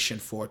foundation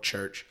for a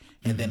church,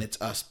 and then it's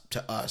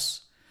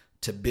us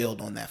to build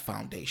on that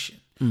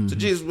foundation. So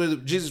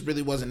Jesus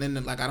really wasn't in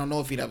it. Like, I don't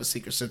know if he'd have a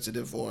seeker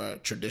sensitive or a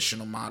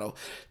traditional model,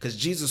 because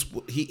Jesus,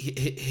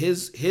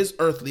 his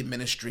earthly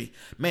ministry,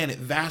 man, it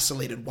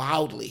vacillated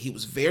wildly. He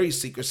was very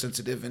seeker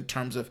sensitive in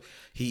terms of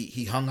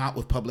he hung out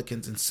with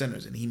publicans and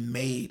sinners, and he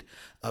made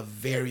a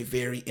very,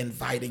 very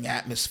inviting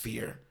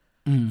atmosphere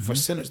for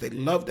sinners. They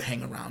loved to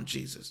hang around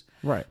Jesus.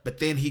 Right. But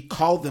then he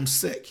called them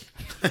sick.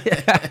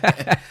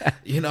 I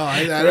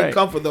didn't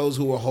come for those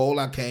who were whole.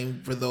 I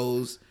came for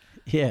those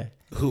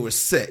who were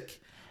sick.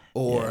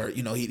 Or,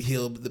 he'd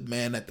heal the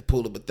man at the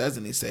pool of Bethesda,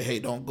 and he'd say, hey,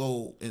 don't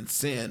go and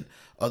sin,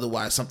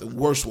 otherwise something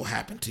worse will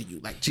happen to you.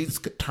 Like, Jesus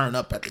could turn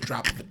up at the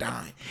drop of a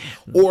dime.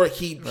 Or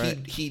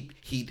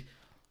he'd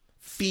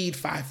feed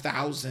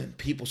 5,000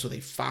 people so they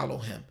follow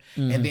him.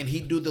 And then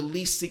he'd do the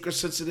least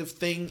seeker-sensitive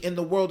thing in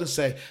the world and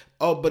say,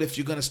 oh, but if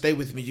you're going to stay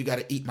with me, you got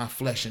to eat my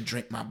flesh and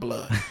drink my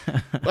blood.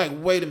 Like,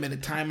 wait a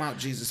minute, time out,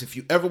 Jesus. If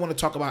you ever want to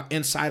talk about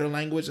insider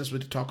language, that's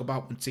what you talk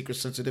about when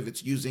seeker-sensitive.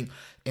 It's using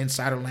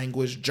insider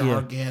language,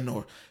 jargon,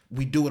 or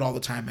we do it all the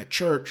time at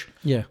church.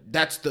 Yeah.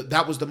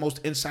 That was the most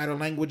insider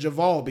language of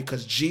all,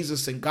 because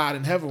Jesus and God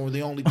in heaven were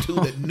the only two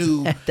that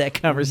knew that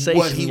conversation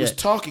what he was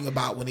talking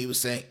about when he was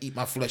saying, eat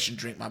my flesh and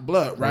drink my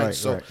blood, right?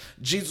 So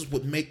Jesus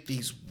would make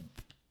these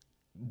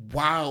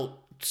wild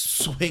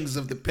swings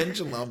of the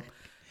pendulum,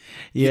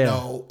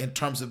 in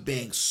terms of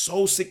being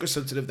so seeker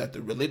sensitive that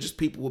the religious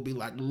people would be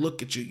like,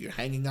 look at you, you're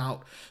hanging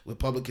out with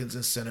publicans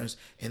and sinners.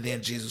 And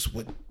then Jesus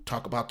would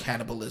talk about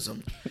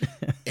cannibalism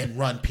and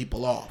run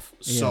people off.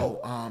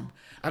 So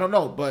I don't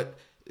know, but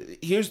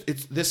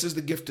this is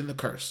the gift and the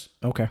curse.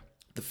 Okay.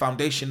 The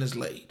foundation is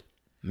laid.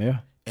 Yeah.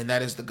 And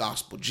that is the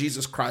gospel.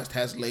 Jesus Christ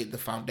has laid the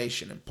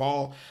foundation. And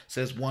Paul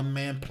says one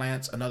man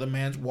plants, another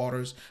man's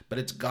waters, but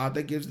it's God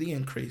that gives the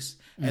increase.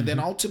 And then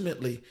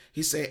ultimately,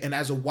 he said, and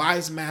as a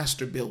wise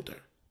master builder,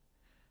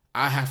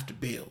 I have to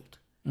build.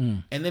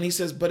 And then he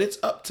says, but it's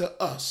up to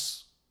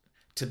us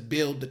to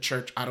build the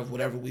church out of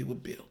whatever we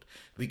would build.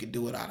 We could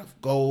do it out of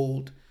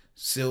gold,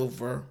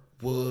 silver,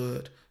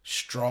 wood,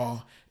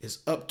 straw. It's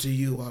up to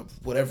you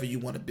of whatever you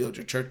want to build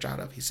your church out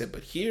of. He said,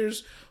 but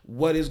here's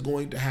what is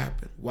going to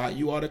happen. Why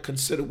you ought to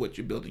consider what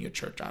you're building your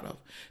church out of,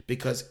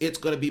 because it's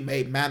going to be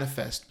made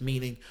manifest,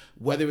 meaning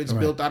whether it's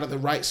built out of the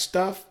right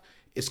stuff,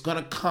 it's going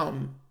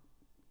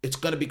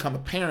to become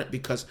apparent,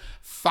 because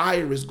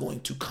fire is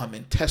going to come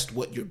and test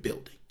what you're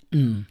building.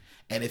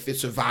 And if it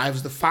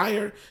survives the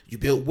fire, you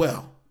built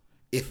well.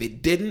 If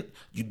it didn't,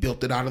 you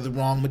built it out of the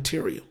wrong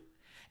material.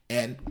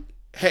 And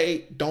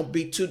hey, don't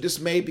be too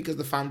dismayed, because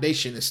the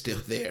foundation is still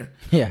there.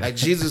 Yeah. Like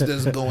Jesus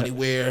doesn't go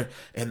anywhere,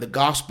 and the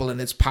gospel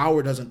and its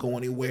power doesn't go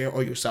anywhere,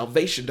 or your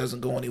salvation doesn't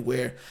go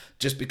anywhere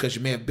just because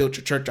you may have built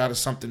your church out of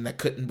something that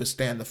couldn't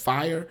withstand the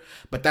fire.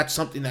 But that's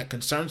something that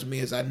concerns me,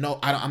 is I'm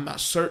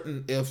not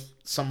certain if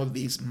some of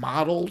these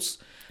models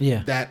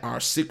that are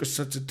seeker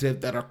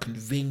sensitive, that are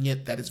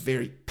convenient, that is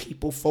very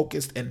people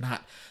focused and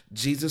not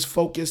Jesus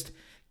focused,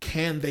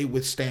 can they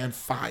withstand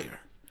fire?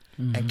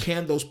 And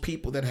can those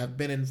people that have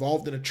been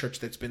involved in a church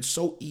that's been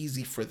so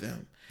easy for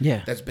them,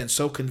 that's been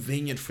so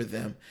convenient for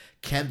them,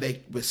 can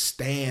they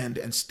withstand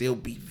and still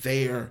be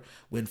there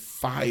when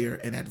fire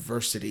and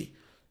adversity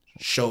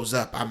shows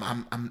up?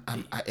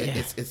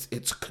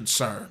 It's a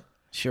concern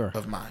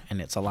of mine, and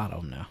it's a lot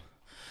of them now.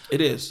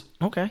 It is.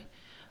 Okay.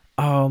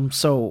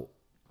 So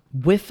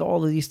with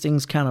all of these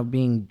things kind of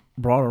being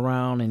brought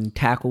around and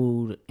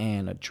tackled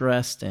and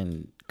addressed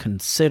and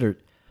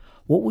considered,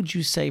 what would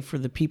you say for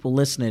the people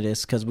listening to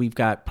this? Because we've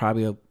got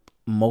probably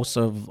most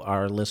of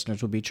our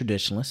listeners will be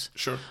traditionalists.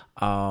 Sure.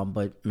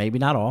 But maybe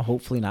not all.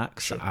 Hopefully not.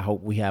 'Cause I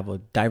hope we have a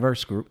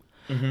diverse group.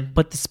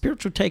 But the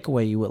spiritual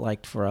takeaway you would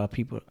like for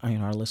people,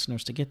 our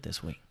listeners, to get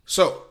this week.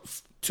 So,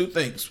 two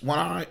things. One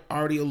I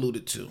already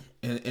alluded to,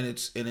 and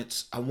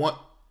it's I want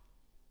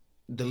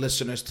the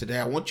listeners today,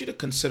 I want you to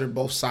consider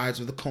both sides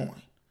of the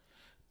coin.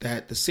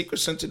 That the seeker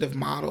sensitive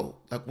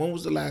model, like, when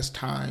was the last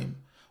time,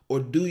 or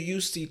do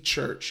you see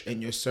church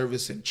and your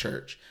service in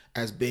church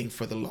as being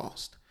for the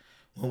lost?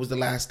 When was the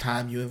last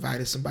time you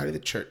invited somebody to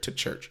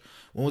church?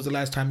 When was the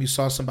last time you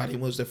saw somebody,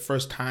 when was the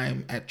first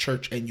time at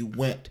church and you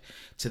went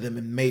to them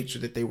and made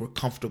sure that they were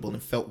comfortable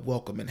and felt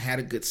welcome and had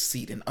a good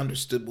seat and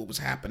understood what was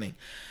happening?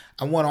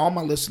 I want all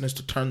my listeners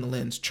to turn the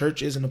lens.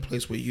 Church isn't a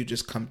place where you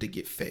just come to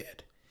get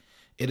fed.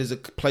 It is a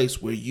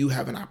place where you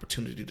have an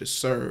opportunity to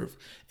serve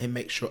and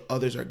make sure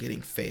others are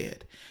getting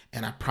fed.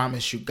 And I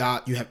promise you,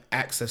 God, you have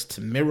access to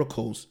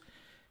miracles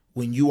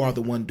when you are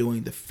the one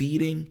doing the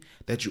feeding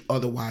that you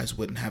otherwise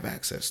wouldn't have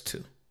access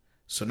to.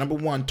 So number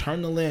one,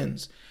 turn the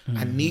lens.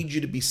 I need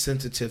you to be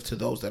sensitive to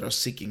those that are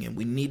seeking, and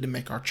we need to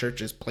make our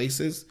churches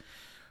places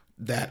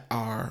that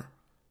are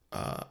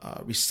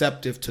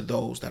receptive to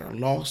those that are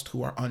lost,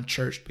 who are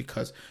unchurched,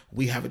 because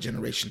we have a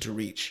generation to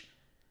reach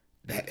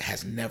that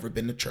has never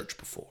been to church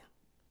before.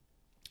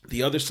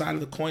 The other side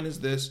of the coin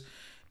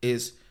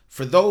is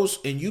for those,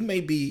 and you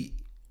may be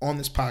on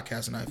this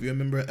podcast now, if you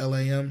remember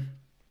LAM,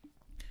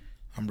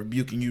 I'm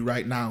rebuking you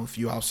right now if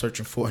you're out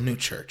searching for a new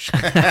church.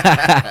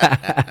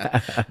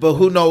 But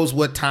who knows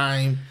what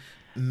time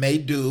may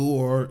do,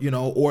 or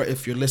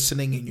if you're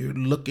listening and you're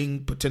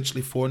looking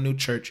potentially for a new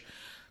church,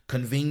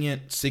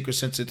 convenient,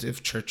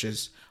 seeker-sensitive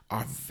churches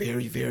are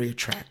very, very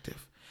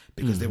attractive.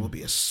 Because there will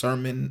be a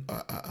sermon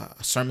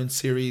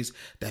series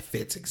that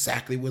fits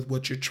exactly with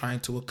what you're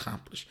trying to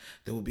accomplish.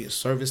 There will be a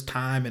service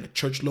time and a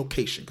church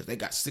location, because they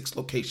got 6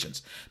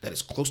 locations that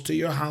is close to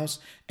your house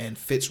and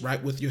fits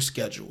right with your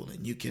schedule.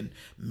 And you can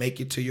make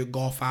it to your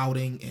golf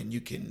outing, and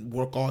you can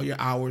work all your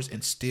hours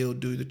and still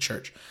do the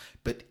church.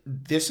 But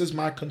this is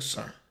my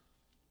concern,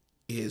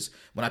 is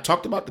when I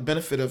talked about the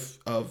benefit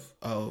of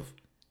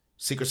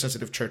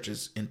seeker-sensitive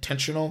churches,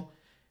 intentional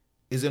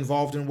is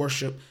involved in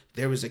worship.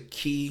 There is a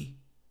key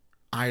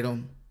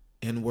item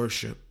in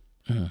worship,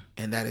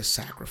 and that is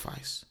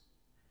sacrifice.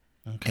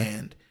 Okay.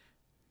 And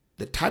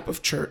the type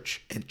of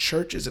church, and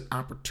church is an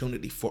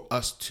opportunity for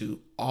us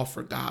to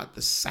offer God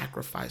the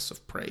sacrifice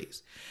of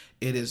praise.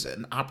 It is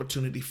an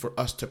opportunity for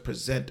us to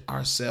present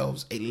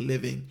ourselves a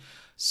living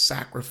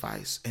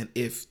sacrifice. And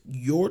if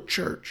your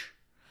church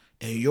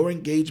and your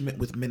engagement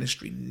with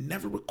ministry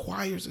never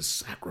requires a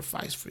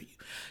sacrifice for you,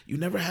 you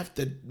never have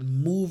to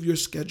move your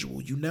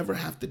schedule, you never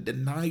have to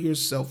deny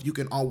yourself, you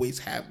can always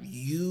have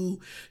you,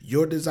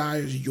 your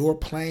desires, your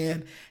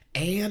plan,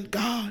 and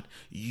God,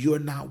 you're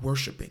not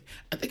worshiping.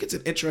 I think it's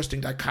an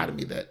interesting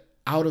dichotomy that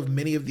out of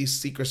many of these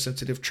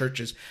seeker-sensitive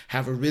churches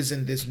have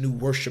arisen this new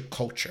worship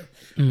culture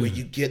where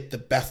you get the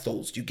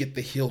Bethels, you get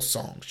the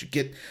Hillsongs, you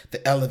get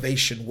the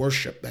elevation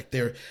worship. Like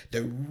they're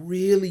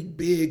really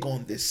big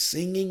on this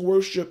singing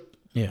worship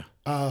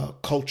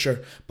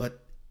culture,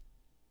 but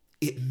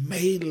it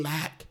may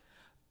lack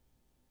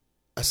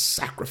a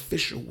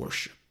sacrificial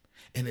worship.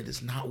 and it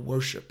is not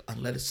worship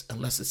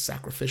unless it's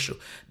sacrificial.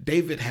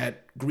 David had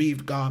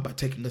grieved God by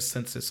taking the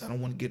census. I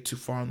don't want to get too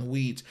far in the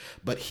weeds,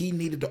 but he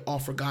needed to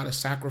offer God a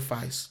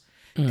sacrifice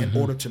in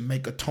order to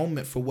make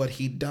atonement for what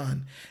he'd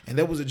done. And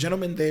there was a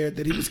gentleman there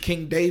that he was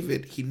King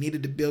David. He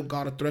needed to build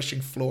God a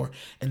threshing floor.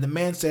 And the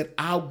man said,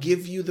 I'll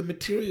give you the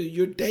material.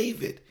 You're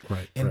David.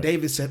 And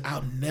David said,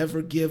 I'll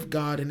never give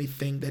God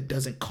anything that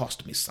doesn't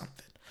cost me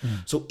something.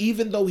 So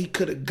even though he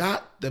could have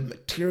got the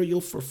material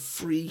for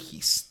free, he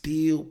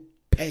still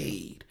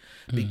paid,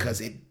 because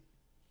it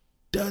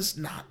does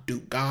not do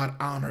God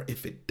honor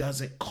if it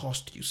doesn't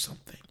cost you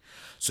something.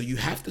 So you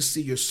have to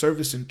see your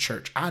service in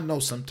church. I know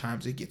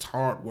sometimes it gets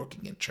hard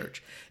working in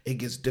church. It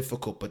gets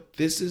difficult, but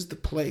this is the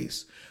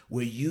place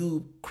where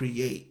you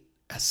create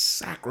a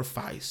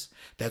sacrifice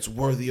that's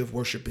worthy of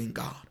worshiping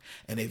God.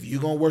 And if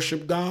you're going to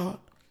worship God,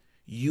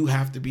 you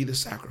have to be the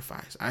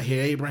sacrifice. I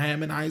hear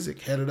Abraham and Isaac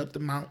headed up the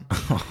mountain,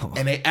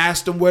 and they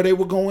asked them where they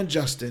were going,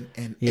 Justin.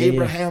 And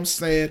Abraham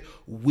said,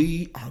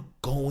 we are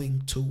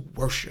going to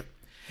worship.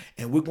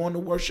 And we're going to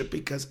worship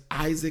because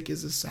Isaac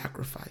is a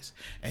sacrifice.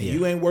 And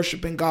you ain't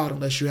worshiping God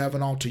unless you have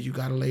an altar you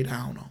got to lay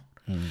down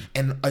on.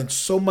 And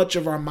so much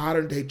of our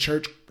modern day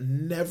church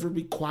never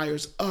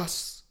requires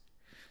us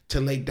to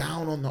lay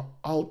down on the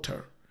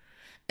altar.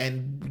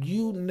 And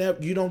you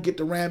don't get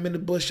the ram in the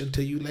bush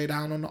until you lay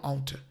down on the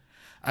altar.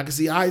 I can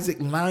see Isaac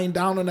lying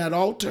down on that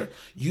altar.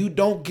 You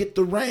don't get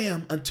the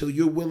ram until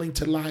you're willing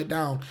to lie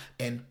down.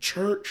 And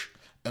church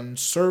and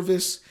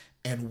service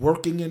and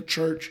working in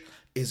church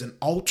is an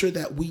altar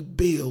that we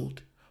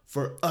build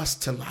for us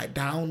to lie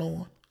down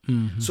on.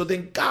 So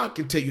then God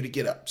can tell you to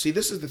get up. See,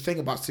 this is the thing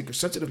about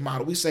seeker-sensitive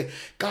model. We say,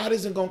 God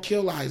isn't going to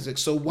kill Isaac,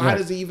 so why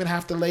does he even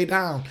have to lay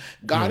down?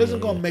 God isn't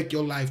going to make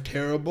your life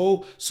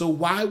terrible, so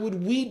why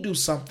would we do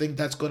something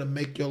that's going to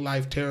make your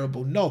life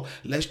terrible? No,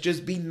 let's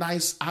just be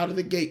nice out of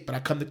the gate. But I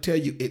come to tell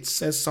you, it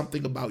says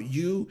something about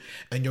you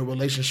and your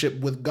relationship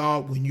with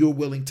God when you're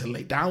willing to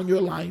lay down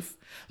your life,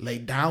 lay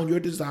down your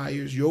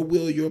desires, your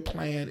will, your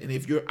plan. And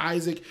if you're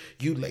Isaac,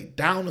 you lay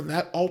down on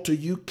that altar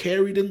you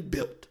carried and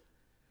built.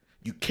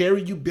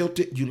 You built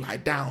it, you lie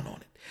down on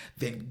it.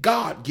 Then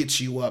God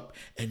gets you up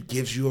and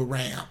gives you a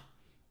ram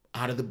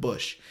out of the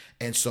bush.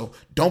 And so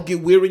don't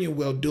get weary in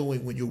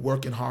well-doing when you're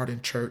working hard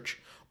in church,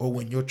 or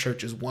when your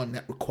church is one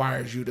that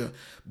requires you to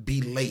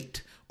be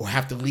late or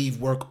have to leave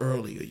work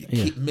early, or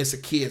you miss a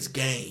kid's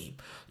game,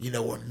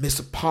 or miss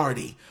a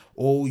party,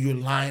 or you're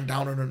lying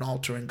down on an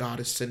altar and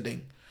God is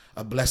sending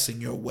a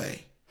blessing your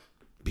way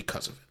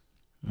because of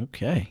it.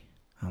 Okay.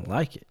 I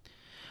like it.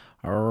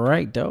 All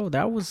right, though.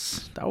 That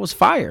was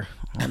fire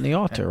on the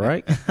altar,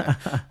 right?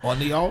 On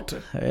the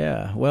altar.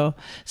 Yeah. Well,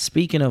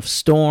 speaking of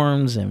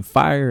storms and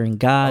fire and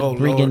God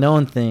bringing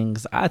on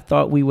things, I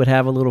thought we would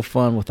have a little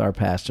fun with our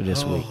pastor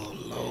this week.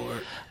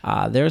 Oh,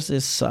 Lord. There's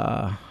this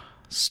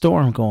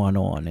storm going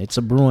on. It's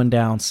a brewing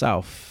down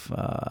south.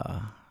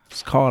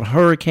 It's called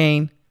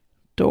Hurricane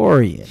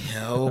Dorian.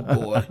 Oh,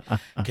 boy.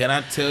 Can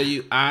I tell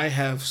you, I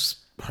have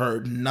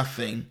heard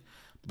nothing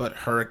but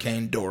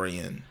Hurricane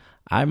Dorian.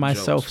 I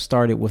myself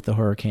started with the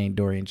Hurricane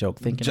Dorian joke,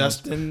 thinking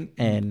Justin,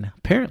 and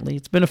apparently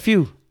it's been a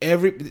few.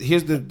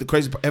 Here's the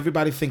crazy part.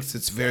 Everybody thinks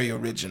it's very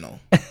original.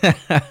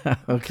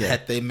 Okay.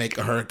 That they make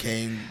a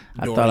Hurricane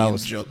Dorian I thought I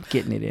was joke.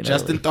 Getting it in.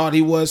 Justin thought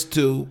he was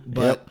too,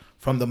 but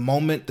from the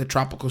moment the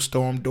tropical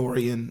storm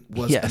Dorian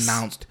was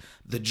announced,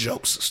 the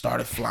jokes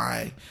started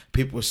flying.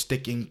 People were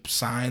sticking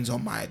signs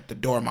on the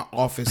door of my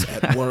office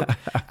at work.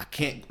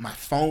 My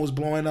phone was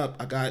blowing up.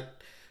 I got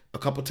a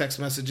couple text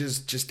messages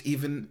just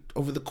even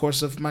over the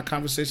course of my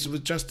conversations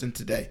with Justin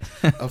today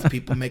of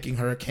people making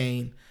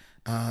Hurricane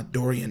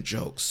Dorian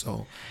jokes.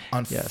 So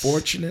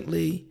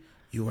unfortunately,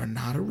 you are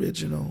not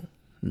original.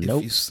 Nope.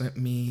 If you sent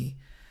me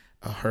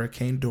a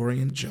Hurricane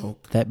Dorian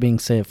joke. That being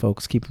said,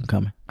 folks, keep them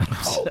coming.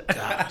 Oh,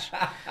 gosh.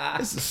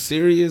 It's a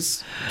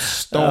serious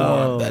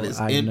storm that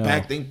is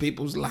impacting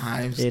people's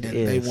lives,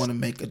 they want to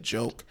make a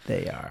joke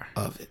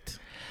of it.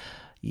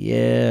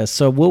 Yeah.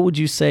 So what would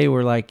you say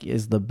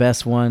is the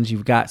best ones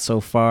you've got so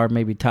far?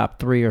 Maybe top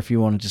 3, or if you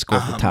want to just go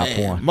for top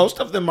 1. Most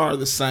of them are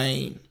the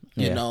same.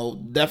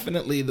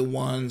 Definitely the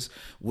ones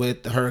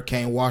with the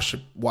hurricane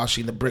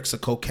washing the bricks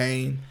of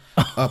cocaine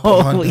up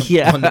on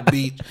the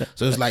beach.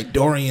 So it's like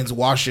Dorian's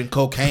washing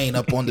cocaine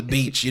up on the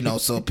beach,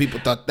 so people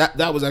thought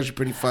that was actually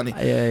pretty funny.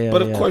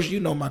 But of course,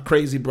 my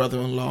crazy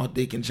brother-in-law,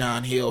 Deacon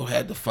John Hill,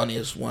 had the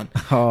funniest one.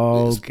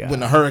 Oh, God.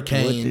 When the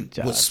hurricane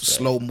was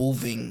slow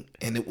moving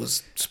and it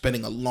was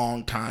spending a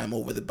long time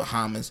over the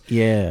Bahamas.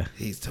 Yeah.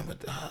 He's telling me,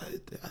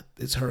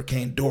 it's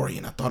Hurricane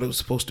Dorian. I thought it was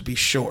supposed to be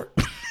short.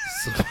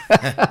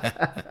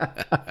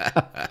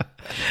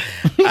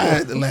 I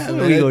had to laugh.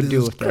 What are we gonna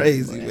do with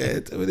crazy,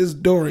 man? It's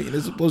Dorian.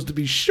 It's supposed to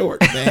be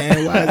short,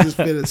 man. Why is this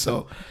fitting?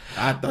 So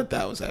I thought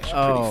that was actually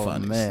pretty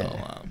funny.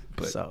 Man.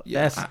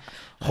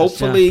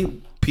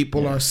 Hopefully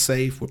people are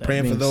safe. We're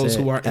praying for those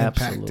who are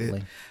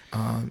absolutely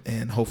impacted.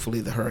 And hopefully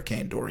the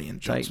Hurricane Dorian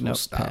jokes will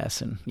stop.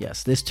 Passing.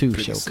 Yes, this too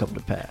shall come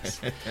to pass.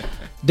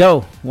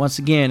 Doe, once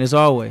again, as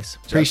always,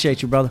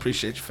 appreciate you, brother.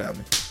 Appreciate you,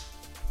 family.